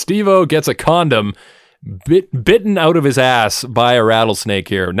 Steve-O gets a condom. Bitten out of his ass by a rattlesnake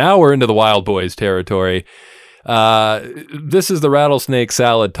here. Now we're into the Wild Boys territory. This is the rattlesnake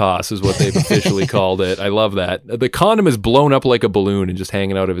salad toss is what they've officially called it. I love that. The condom is blown up like a balloon and just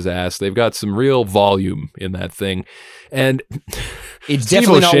hanging out of his ass. They've got some real volume in that thing. And it's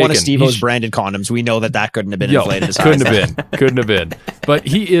definitely not one of Steve-O's branded condoms. We know that couldn't have been inflated. Couldn't have been. But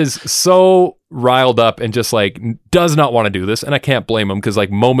he is so riled up and just like does not want to do this, and I can't blame him because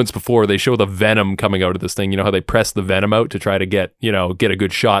like moments before they show the venom coming out of this thing. You know how they press the venom out to try to get a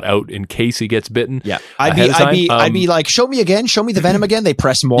good shot out in case he gets bitten. Yeah, I'd be like, show me again, show me the venom again. They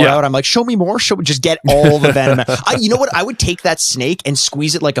press more out. I'm like, show me more, just get all the venom out. You know what? I would take that snake and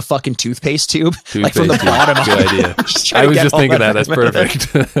squeeze it like a fucking toothpaste tube, like from the bottom. Good idea. I was just thinking that. That's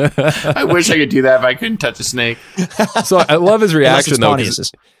perfect. I wish I could do that if I couldn't touch a snake. So I love his reaction though.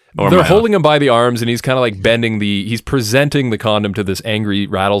 They're holding him by the arms and he's kind of like he's presenting the condom to this angry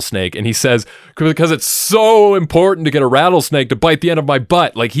rattlesnake. And he says, because it's so important to get a rattlesnake to bite the end of my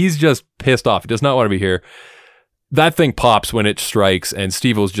butt. Like he's just pissed off. He does not want to be here. That thing pops when it strikes and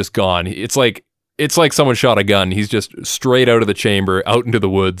Steve-O's just gone. It's like someone shot a gun. He's just straight out of the chamber, out into the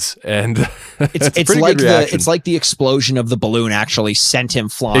woods. And it's like the explosion of the balloon actually sent him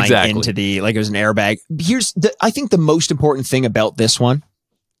flying into it was an airbag. I think the most important thing about this one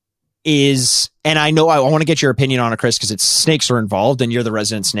is, and I know I want to get your opinion on it, Chris, because snakes are involved and you're the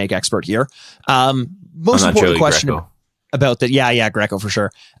resident snake expert here. Most important question about that. Yeah, Greco for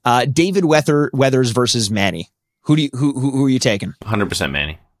sure. David Weathers versus Manny. Who are you taking? 100%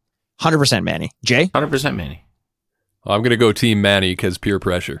 Manny. 100% Manny. Jay? 100% Manny. I'm going to go Team Manny because peer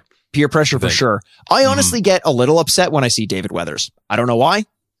pressure. Peer pressure for sure. I honestly get a little upset when I see David Weathers. I don't know why.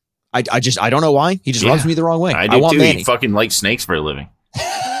 I don't know why. He just rubs me the wrong way. I do want too. Manny. He fucking likes snakes for a living.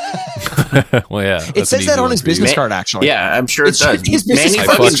 Well, yeah. It says that on his business card, actually. Yeah, I'm sure it does. his Manny business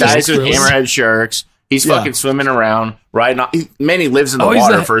fucking card. dies with Fucking hammerhead sharks. He's fucking swimming around, riding on. Manny lives in the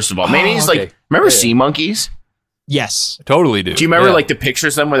water, first of all. Manny's like, remember sea monkeys? Yes. Totally do. Do you remember like the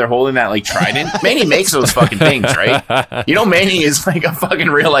pictures of them where they're holding that like trident? Manny makes those fucking things, right? You know, Manny is like a fucking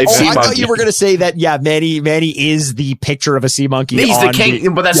real life sea I monkey. thought you were going to say that, Manny is the picture of a sea monkey. He's the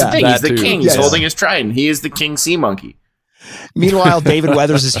king, but that's the thing. He's the king. He's Yes. holding his trident. He is the king sea monkey. Meanwhile, David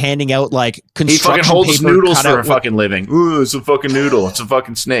Weathers is handing out like He construction fucking holds paper noodles cut for out a fucking living. Ooh, it's a fucking noodle. It's a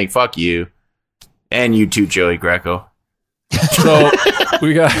fucking snake. Fuck you. And you too, Joey Greco. So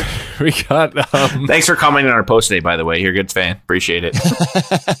we got. Thanks for commenting on our post today, by the way. You're a good fan. Appreciate it.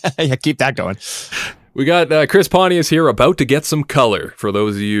 Yeah, keep that going. We got Chris Pontius here about to get some color for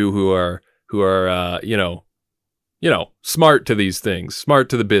those of you who are smart to these things, smart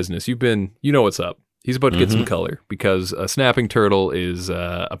to the business. You know what's up. He's about to get some color because a snapping turtle is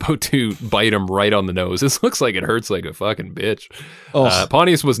about to bite him right on the nose. This looks like it hurts like a fucking bitch.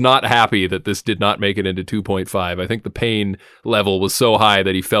 Pontius was not happy that this did not make it into 2.5. I think the pain level was so high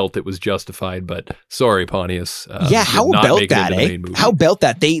that he felt it was justified, but sorry, Pontius. How about that, How about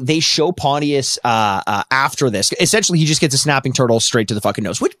that? They show Pontius after this. Essentially, he just gets a snapping turtle straight to the fucking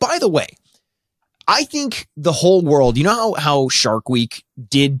nose, which, by the way, I think the whole world, you know how Shark Week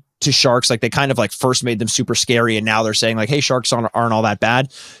did to sharks, like they kind of like first made them super scary and now they're saying like, hey, sharks aren't all that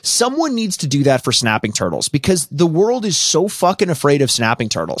bad. Someone needs to do that for snapping turtles because the world is so fucking afraid of snapping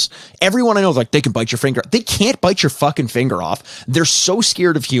turtles. Everyone I know is like, they can bite your finger. They can't bite your fucking finger off. They're so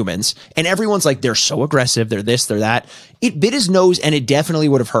scared of humans and everyone's like, they're so aggressive. They're this, they're that. It bit his nose and it definitely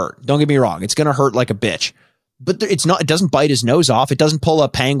would have hurt. Don't get me wrong. It's going to hurt like a bitch. But it's not. It doesn't bite his nose off. It doesn't pull a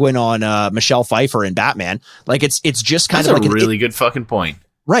penguin on Michelle Pfeiffer in Batman. Like it's just kind of like a really good fucking point.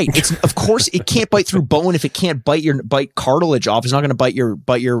 Right. It's of course it can't bite through bone. If it can't bite cartilage off, it's not going to bite your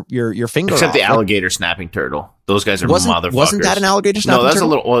finger Except off. the alligator snapping turtle. Those guys are motherfuckers. Wasn't that an alligator snapping turtle?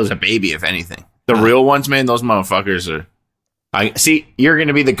 No, that's it was a baby, if anything. The real ones, man, those motherfuckers are. I see. You're going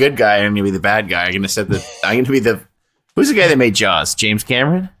to be the good guy. I'm going to be the bad guy. I'm going to be the. Who's the guy that made Jaws? James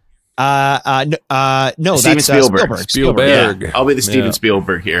Cameron? No, Steven that's Spielberg. Yeah, I'll be the Steven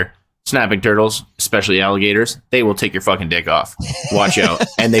Spielberg here. Snapping turtles, especially alligators, they will take your fucking dick off. Watch out.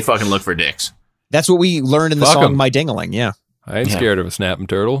 And they fucking look for dicks. That's what we learned in the song My Ding-a-ling, yeah. I ain't scared of a snapping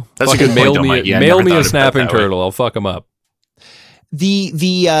turtle. That's fucking a good point, though, Mike. mail me a snapping turtle. I'll fuck him up.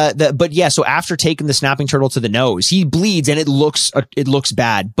 But yeah, so after taking the snapping turtle to the nose, he bleeds and it looks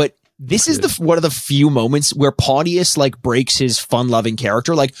bad. But this is one of the few moments where Pontius like breaks his fun-loving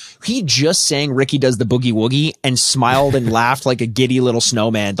character. Like he just sang Ricky Does the Boogie Woogie and smiled and laughed like a giddy little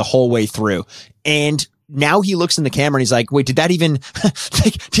snowman the whole way through. And now he looks in the camera and he's like, wait, did that even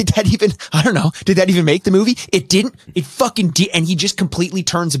make the movie? It didn't. It fucking did. And he just completely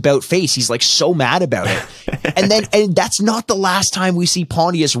turns about face. He's like so mad about it. And that's not the last time we see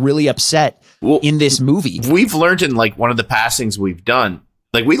Pontius really upset in this movie. We've learned in like one of the passings we've done,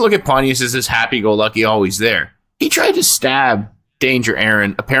 like we look at Pontius as this happy-go-lucky, always there. He tried to stab Danger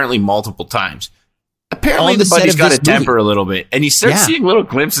Aaron apparently multiple times. Apparently the buddy's got a temper a little bit, and you start seeing little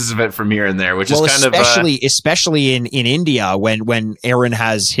glimpses of it from here and there, which is kind especially in India when Aaron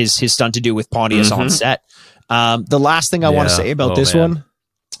has his stunt to do with Pontius on set. The last thing I want to say about this one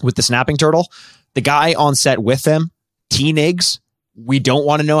with the snapping turtle, the guy on set with them, T-Nigs, we don't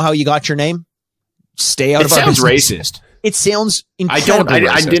want to know how you got your name. Stay out of our business. It sounds racist. It sounds incredibly racist.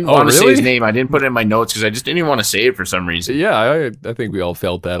 I didn't want to say his name. I didn't put it in my notes because I just didn't even want to say it for some reason. Yeah, I think we all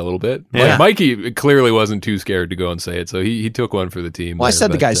felt that a little bit. Yeah. Like Mikey clearly wasn't too scared to go and say it, so he took one for the team. Well, I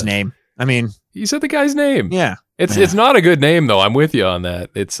said the guy's name. I mean, you said the guy's name. Yeah, it's not a good name though. I'm with you on that.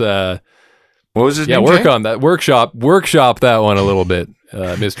 It's what was his name? Yeah, work on that. Workshop that one a little bit,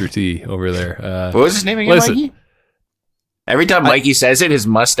 Mr. T over there. What was his name again, Mikey? Every time Mikey says it, his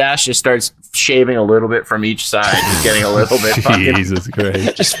mustache just starts shaving a little bit from each side. He's getting a little bit fucking... Jesus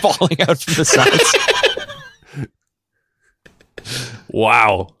Christ. Just falling out from the sides.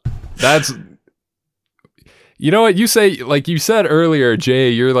 Wow. That's... You know what you say? Like you said earlier,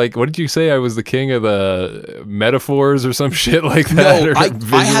 Jay, you're like, what did you say? I was the king of the metaphors or some shit like that. No, or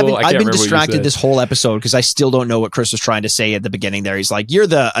I haven't. I've been remember distracted this whole episode because I still don't know what Chris was trying to say at the beginning there. He's like, you're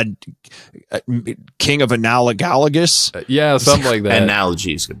the king of analogous. Yeah, something like that.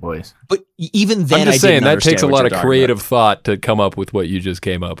 Analogies, good boys. But even then, I'm just I saying didn't that takes a understand what lot you're of talking creative thought to come up with what you just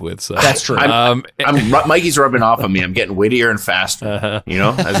came up with. So That's true. Mikey's rubbing off on me. I'm getting wittier and faster,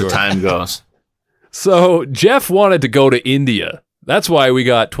 as the time goes. So Jeff wanted to go to India. That's why we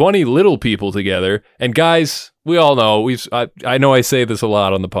got 20 little people together. And guys, we all know I know I say this a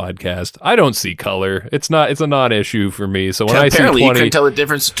lot on the podcast. I don't see color. It's a non-issue for me. So when I see 20, you can tell the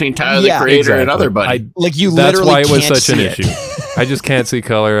difference between Tyler the Creator and other buddy. That's why it was such an issue. I just can't see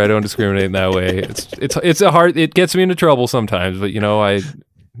color. I don't discriminate in that way. It's a hard. It gets me into trouble sometimes. But I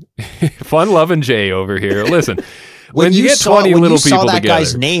fun loving Jay over here. Listen. When you get 20 little people together. When you saw that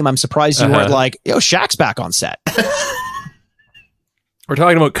guy's name, I'm surprised you weren't like, yo, Shaq's back on set. We're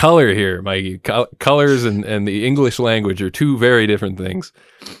talking about color here, Mikey. Colors and the English language are two very different things.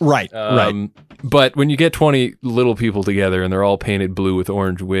 Right, right. But when you get 20 little people together and they're all painted blue with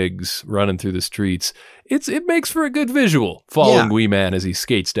orange wigs running through the streets, it makes for a good visual following Wee Man as he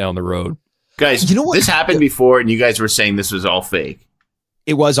skates down the road. Guys, you know what? This happened before and you guys were saying this was all fake.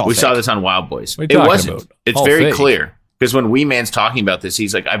 It was all We fake. saw this on Wild Boys. It wasn't. About? It's all very fake. Clear. Because when Wee Man's talking about this,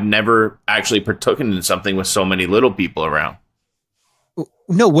 he's like, I've never actually partooken in something with so many little people around.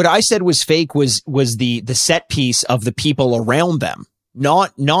 No, what I said was fake was the set piece of the people around them,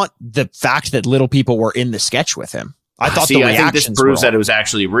 not the fact that little people were in the sketch with him. I thought the reactions I think this proves that it was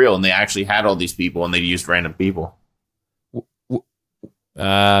actually real and they actually had all these people and they used random people. Maybe. What?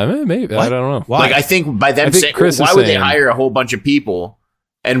 I don't know. Why? Like, I think by them saying, why would they hire a whole bunch of people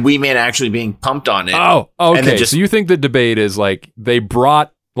and Wee Man actually being pumped on it? Oh, okay. So you think the debate is like they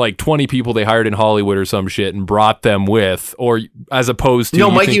brought like 20 people they hired in Hollywood or some shit and brought them with, or as opposed to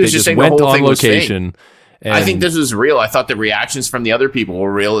no, Mikey was just saying went the whole on thing location. Was fake. I think this was real. I thought the reactions from the other people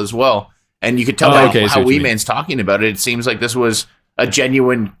were real as well, and you could tell how Wee Man's talking about it. It seems like this was a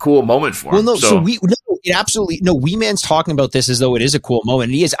genuine cool moment for him. Well, no, Wee Man's talking about this as though it is a cool moment.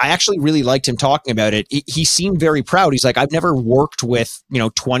 And he is. I actually really liked him talking about it. He seemed very proud. He's like, I've never worked with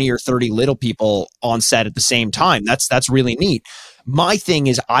 20 or 30 little people on set at the same time. That's really neat. My thing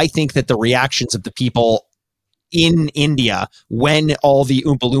is, I think that the reactions of the people in India when all the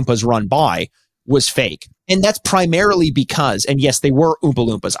Oompa Loompas run by was fake. And that's primarily because, and yes, they were Oompa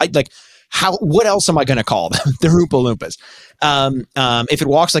Loompas. What else am I going to call them? They're Oompa Loompas. If it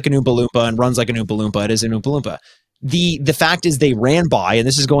walks like an Oompa Loompa and runs like an Oompa Loompa, it is an Oompa Loompa. The fact is they ran by, and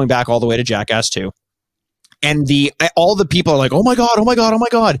this is going back all the way to Jackass 2. And all the people are like, oh my God, oh my God, oh my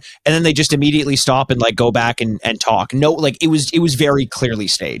God. And then they just immediately stop and like go back and talk. No, like it was very clearly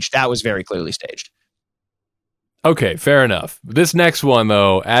staged. That was very clearly staged. Okay, fair enough. This next one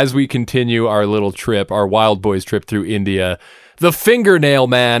though, as we continue our little trip, our Wild Boys trip through India, the Fingernail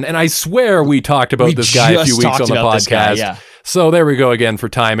Man, and I swear we talked about this guy a few weeks on the podcast. So there we go again for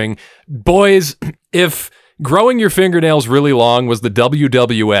timing. Boys, if growing your fingernails really long was the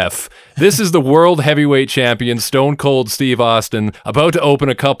WWF, this is the world heavyweight champion, Stone Cold Steve Austin, about to open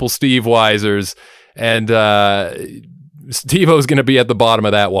a couple Steve Weisers, and Steve-O's going to be at the bottom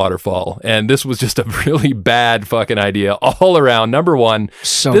of that waterfall. And this was just a really bad fucking idea all around. Number one,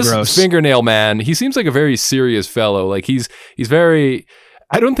 this gross. Fingernail Man, he seems like a very serious fellow. Like he's very...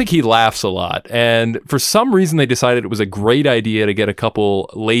 I don't think he laughs a lot. And for some reason, they decided it was a great idea to get a couple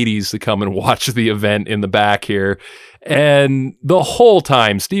ladies to come and watch the event in the back here. And the whole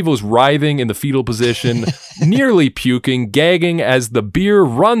time, Steve was writhing in the fetal position, nearly puking, gagging as the beer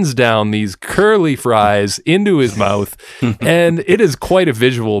runs down these curly fries into his mouth. And it is quite a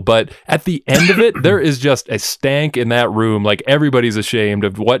visual. But at the end of it, there is just a stank in that room. Like everybody's ashamed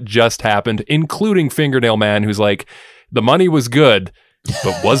of what just happened, including Fingernail Man, who's like, the money was good.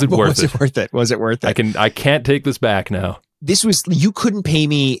 But was it worth it? Was it worth it? I can't take this back now. You couldn't pay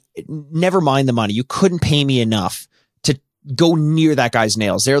me, never mind the money. You couldn't pay me enough to go near that guy's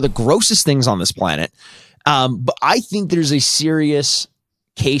nails. They're the grossest things on this planet. But I think there's a serious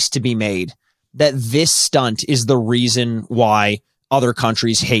case to be made that this stunt is the reason why other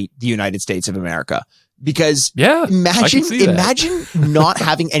countries hate the United States of America. Because imagine not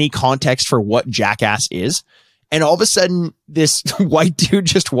having any context for what Jackass is. And all of a sudden, this white dude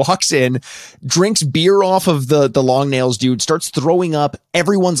just walks in, drinks beer off of the long nails dude, starts throwing up.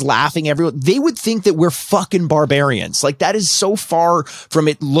 Everyone's laughing. They would think that we're fucking barbarians. Like, that is so far from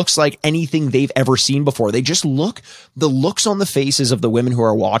it looks like anything they've ever seen before. They just the looks on the faces of the women who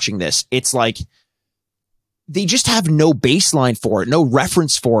are watching this. It's like they just have no baseline for it, no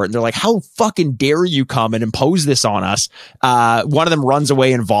reference for it. And they're like, how fucking dare you come and impose this on us? One of them runs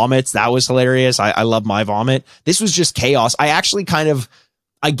away and vomits. That was hilarious. I love my vomit. This was just chaos. I actually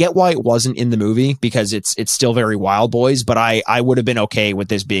I get why it wasn't in the movie because it's still very Wild Boys, but I would have been okay with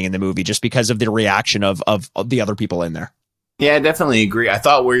this being in the movie just because of the reaction of the other people in there. Yeah, I definitely agree. I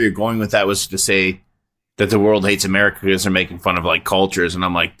thought where you're going with that was to say that the world hates America because they're making fun of like cultures. And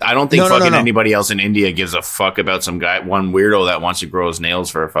I'm like, I don't think anybody else in India gives a fuck about some guy, one weirdo that wants to grow his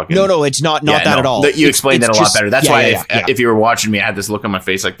nails for a fucking. No, it's not that at all. You explained that a lot better. That's why if you were watching me, I had this look on my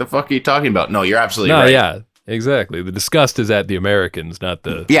face like, the fuck are you talking about? No, you're absolutely right. Yeah, exactly. The disgust is at the Americans, not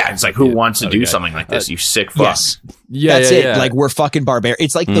the. Yeah, it's like, who wants to do something like this? You sick fuck. Yes. Yeah, that's it. Like, we're fucking barbarian.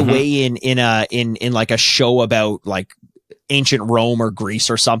 It's like the way in like a show about like ancient Rome or Greece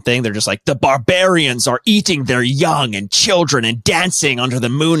or something. They're just like, the barbarians are eating their young and children and dancing under the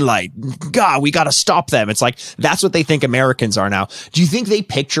moonlight. God, we got to stop them. It's like, that's what they think Americans are now. Do you think they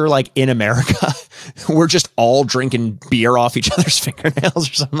picture like in America, we're just all drinking beer off each other's fingernails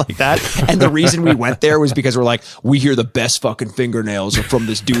or something like that? And the reason we went there was because we're like, we hear the best fucking fingernails are from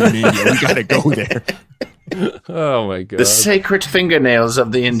this dude in India. We got to go there. Oh my god! The sacred fingernails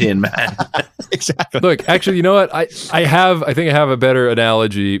of the Indian man. Exactly. Look, actually, you know what? I think I have a better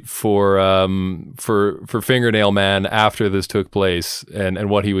analogy for fingernail man after this took place and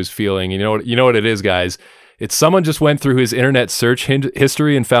what he was feeling. You know what it is, guys. It's someone just went through his internet search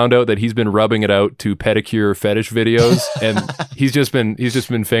history and found out that he's been rubbing it out to pedicure fetish videos, and he's just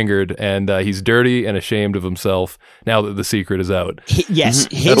been fingered, and he's dirty and ashamed of himself now that the secret is out.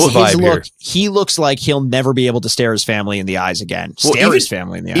 His look. He looks like he'll never be able to stare his family in the eyes again. His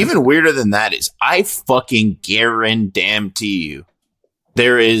family in the eyes. Even weirder than that is, I fucking guarantee you,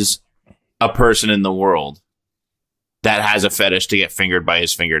 there is a person in the world that has a fetish to get fingered by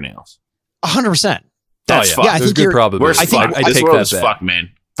his fingernails. 100%. That's fucked. Yeah, I think good probability. This world is fucked, man.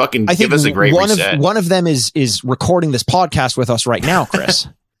 Fucking give us a great reset. One of them is recording this podcast with us right now, Chris.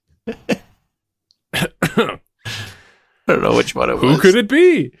 I don't know which one it was. Who could it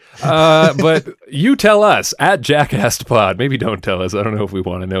be? But you tell us at JackassPod. Maybe don't tell us. I don't know if we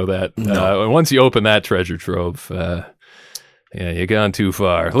want to know that. No. Once you open that treasure trove, you've gone too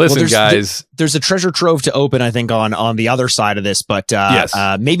far. Listen, guys. There's a treasure trove to open, I think, on the other side of this. But yes.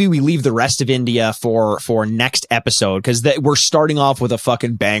 Maybe we leave the rest of India for next episode, because we're starting off with a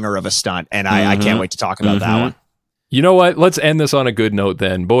fucking banger of a stunt, and I can't wait to talk about that one. You know what? Let's end this on a good note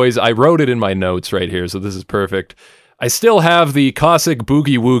then. Boys, I wrote it in my notes right here, so this is perfect. I still have the Cossack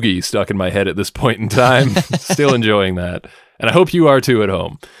Boogie Woogie stuck in my head at this point in time. Still enjoying that. And I hope you are too at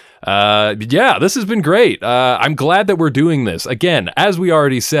home. This has been great. I'm glad that we're doing this. Again, as we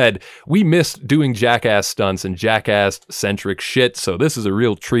already said, we missed doing Jackass stunts and Jackass-centric shit, so this is a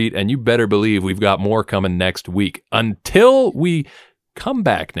real treat, and you better believe we've got more coming next week. Until we come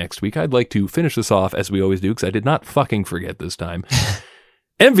back next week, I'd like to finish this off as we always do, because I did not fucking forget this time.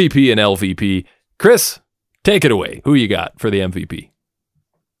 MVP and LVP. Chris, take it away. Who you got for the MVP?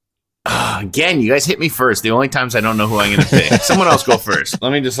 Again, you guys hit me first. The only times I don't know who I'm going to pick. Someone else go first.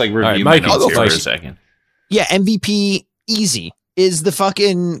 Let me just review my notes here for a second. Yeah, MVP easy is the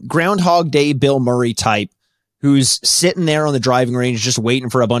fucking Groundhog Day Bill Murray type who's sitting there on the driving range just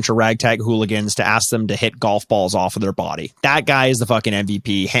waiting for a bunch of ragtag hooligans to ask them to hit golf balls off of their body. That guy is the fucking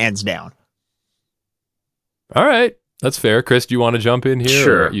MVP, hands down. All right, that's fair. Chris, do you want to jump in here?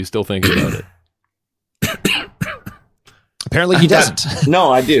 Sure. Or are you still thinking about it? Apparently he doesn't.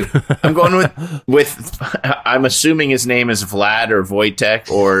 No, I do. I'm going with I'm assuming his name is Vlad or Wojtek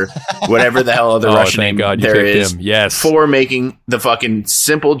or whatever the hell other Russian name there is. Yes. For making the fucking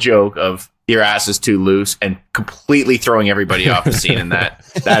simple joke of your ass is too loose and completely throwing everybody off the scene. And that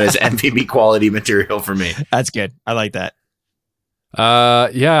is MVP quality material for me. That's good. I like that.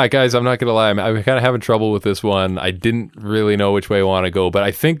 Guys, I'm not gonna lie, I'm kind of having trouble with this one. I didn't really know which way I want to go, but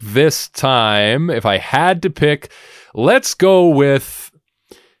I think this time, if I had to pick, let's go with,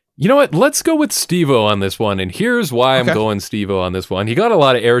 you know what? Let's go with Steve-O on this one. And here's why I'm going Steve-O on this one. He got a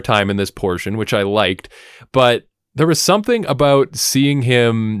lot of airtime in this portion, which I liked, but there was something about seeing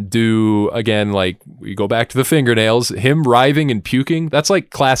him do, again, like we go back to the fingernails, him writhing and puking. That's like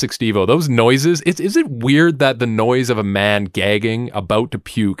classic Steve-O. Those noises. Is it weird that the noise of a man gagging about to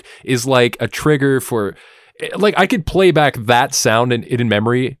puke is like a trigger for, like, I could play back that sound in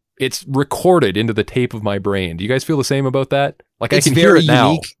memory. It's recorded into the tape of my brain. Do you guys feel the same about that? Like, it's I can hear it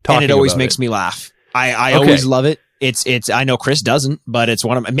now, and it always makes me laugh. I always love it. It's. I know Chris doesn't, but it's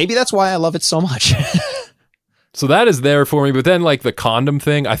one of. Maybe that's why I love it so much. So that is there for me. But then like the condom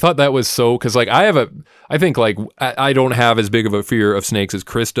thing, I thought that was so, because like I think like I don't have as big of a fear of snakes as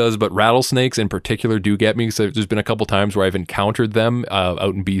Chris does, but rattlesnakes in particular do get me. So there's been a couple times where I've encountered them out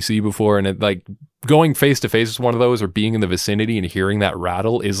in BC before, and it like going face to face with one of those or being in the vicinity and hearing that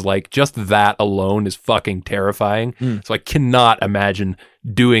rattle is like, just that alone is fucking terrifying. So I cannot imagine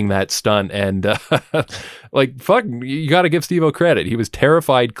doing that stunt. And like, fuck, you got to give Steve-O credit. He was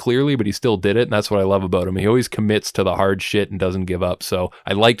terrified clearly, but he still did it. And that's what I love about him. He always commits to the hard shit and doesn't give up. So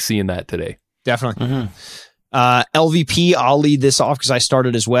I liked seeing that today. Definitely. LVP, I'll lead this off because I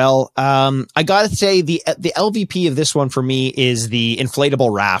started as well. I gotta say the LVP of this one for me is the inflatable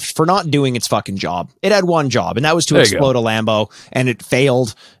raft for not doing its fucking job. It had one job, and that was to explode a Lambo, and it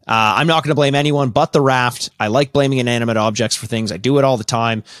failed. I'm not going to blame anyone but the raft. I like blaming inanimate objects for things. I do it all the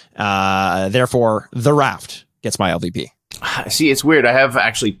time. Therefore, the raft gets my LVP. See, it's weird. I have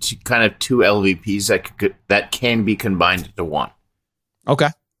actually kind of two LVPs that can be combined into one. Okay.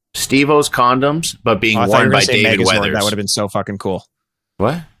 Steve-O's condoms, but being worn by David Megazord. Weathers. That would have been so fucking cool.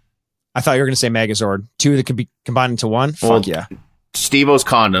 What? I thought you were going to say Megazord. Two that could be combined into one? Fuck yeah. Steve-O's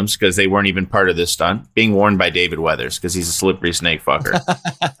condoms, because they weren't even part of this stunt, being worn by David Weathers, because he's a slippery snake fucker.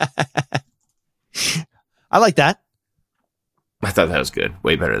 I like that. I thought that was good.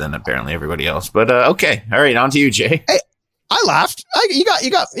 Way better than apparently everybody else. But okay. All right, on to you, Jay. Hey, I laughed. You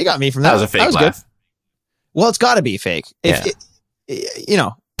got me from that. That was a fake laugh. Good. Well, it's got to be fake. You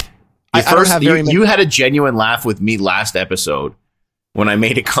know. You had a genuine laugh with me last episode when I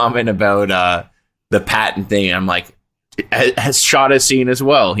made a comment about the patent thing. I'm like, has Shot has seen as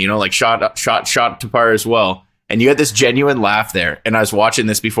well, you know, like shot to par as well. And you had this genuine laugh there. And I was watching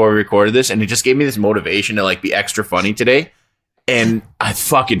this before we recorded this, and it just gave me this motivation to like be extra funny today. And I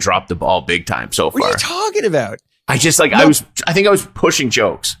fucking dropped the ball big time so far. What are you talking about? I just like, I think I was pushing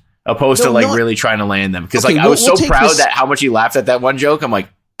jokes opposed to like really trying to land them. Because I was so proud that how much he laughed at that one joke. I'm like,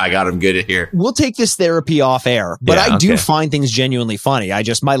 I got him good at here. We'll take this therapy off air, but I do find things genuinely funny.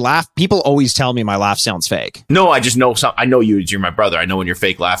 My laugh, people always tell me my laugh sounds fake. No, I just know I know you're my brother. I know when you're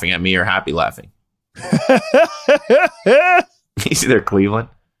fake laughing at me or happy laughing. He's either Cleveland.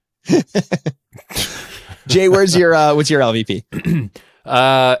 Jay, what's your LVP?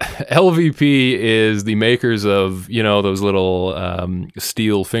 LVP is the makers of, you know, those little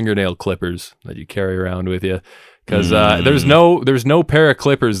steel fingernail clippers that you carry around with you. Because there's no pair of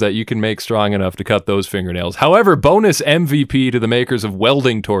clippers that you can make strong enough to cut those fingernails. However, bonus MVP to the makers of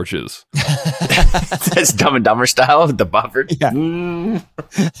welding torches. That's Dumb and Dumber style with the buffer. Yeah.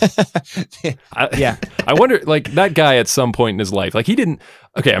 I wonder, like, that guy at some point in his life, like, he didn't.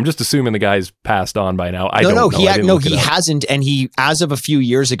 Okay, I'm just assuming the guy's passed on by now. I don't know. He hasn't, and he, as of a few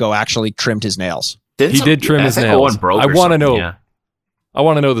years ago, actually trimmed his nails. He did trim his nails. I want to know. Yeah. I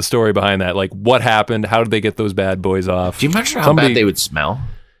want to know the story behind that. Like, what happened? How did they get those bad boys off? Do you imagine how bad they would smell?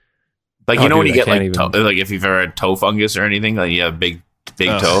 Like, you know, when you get like if you've ever had toe fungus or anything, like you have big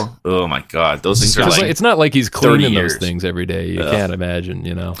toe. Oh my god, those things are like. It's not like he's cleaning those things every day. You can't imagine,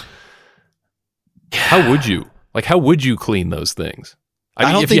 you know. How would you? Like, how would you clean those things?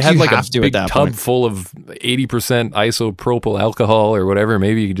 I mean, if you had like a big tub full of 80% isopropyl alcohol or whatever,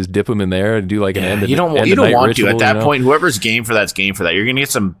 maybe you could just dip them in there and do like an end. You don't want to at that point. Whoever's game for that's game for that. You're gonna get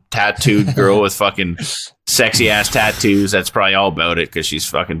some tattooed girl with fucking sexy ass tattoos. That's probably all about it because she's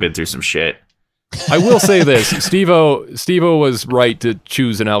fucking been through some shit. I will say this: Steve-O was right to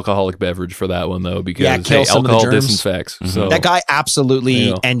choose an alcoholic beverage for that one, though, because alcohol disinfects. Mm-hmm. So that guy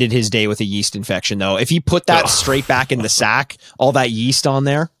absolutely ended his day with a yeast infection, though. If he put that straight back in the sack, all that yeast on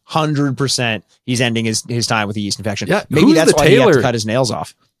there, 100%, he's ending his time with a yeast infection. Yeah, maybe that's why he had to cut his nails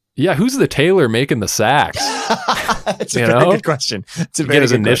off. Yeah, who's the tailor making the sacks? That's a very good question. Get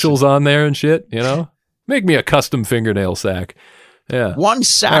his initials on there and shit. You know, make me a custom fingernail sack. Yeah, one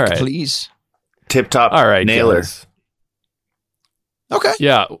sack, please. Tip top nailer. Guys. Okay.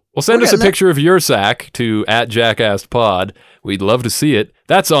 Yeah. Well, send us a picture of your sack to @JackassPod. We'd love to see it.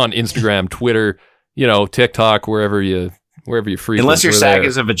 That's on Instagram, Twitter, you know, TikTok, wherever you frequent. Unless your sack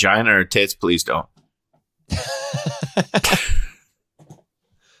is a vagina or tits, please don't.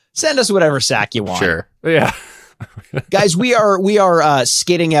 Send us whatever sack you want. Sure. Yeah. Guys, we are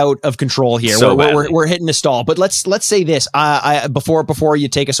skidding out of control here. So we're hitting a stall. But let's say this. Before you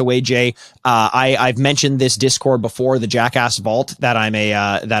take us away, Jay, I've mentioned this Discord before, the Jackass Vault that I'm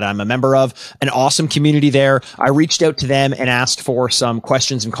a member of. An awesome community there. I reached out to them and asked for some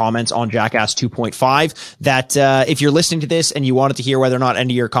questions and comments on Jackass 2.5. That if you're listening to this and you wanted to hear whether or not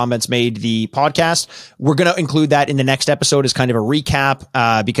any of your comments made the podcast, we're going to include that in the next episode as kind of a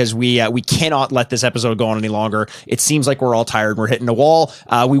recap because we cannot let this episode go on any longer. It seems like we're all tired. We're hitting a wall.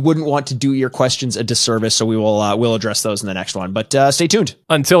 We wouldn't want to do your questions a disservice, so we'll address those in the next one. But stay tuned.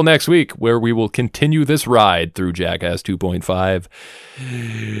 Until next week, where we will continue this ride through Jackass 2.5.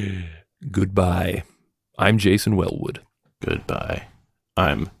 Goodbye. I'm Jason Wellwood. Goodbye.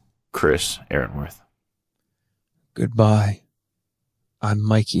 I'm Chris Aaronworth. Goodbye. I'm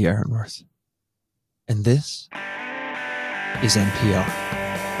Mikey Aaronworth. And this is NPR.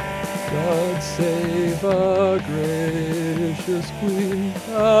 God save our gracious Queen.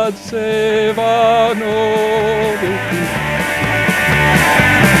 God save our noble Queen.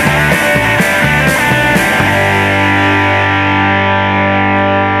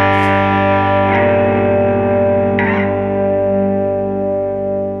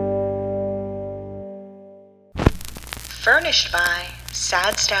 Furnished by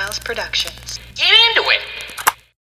Sad Styles Productions. Get into it.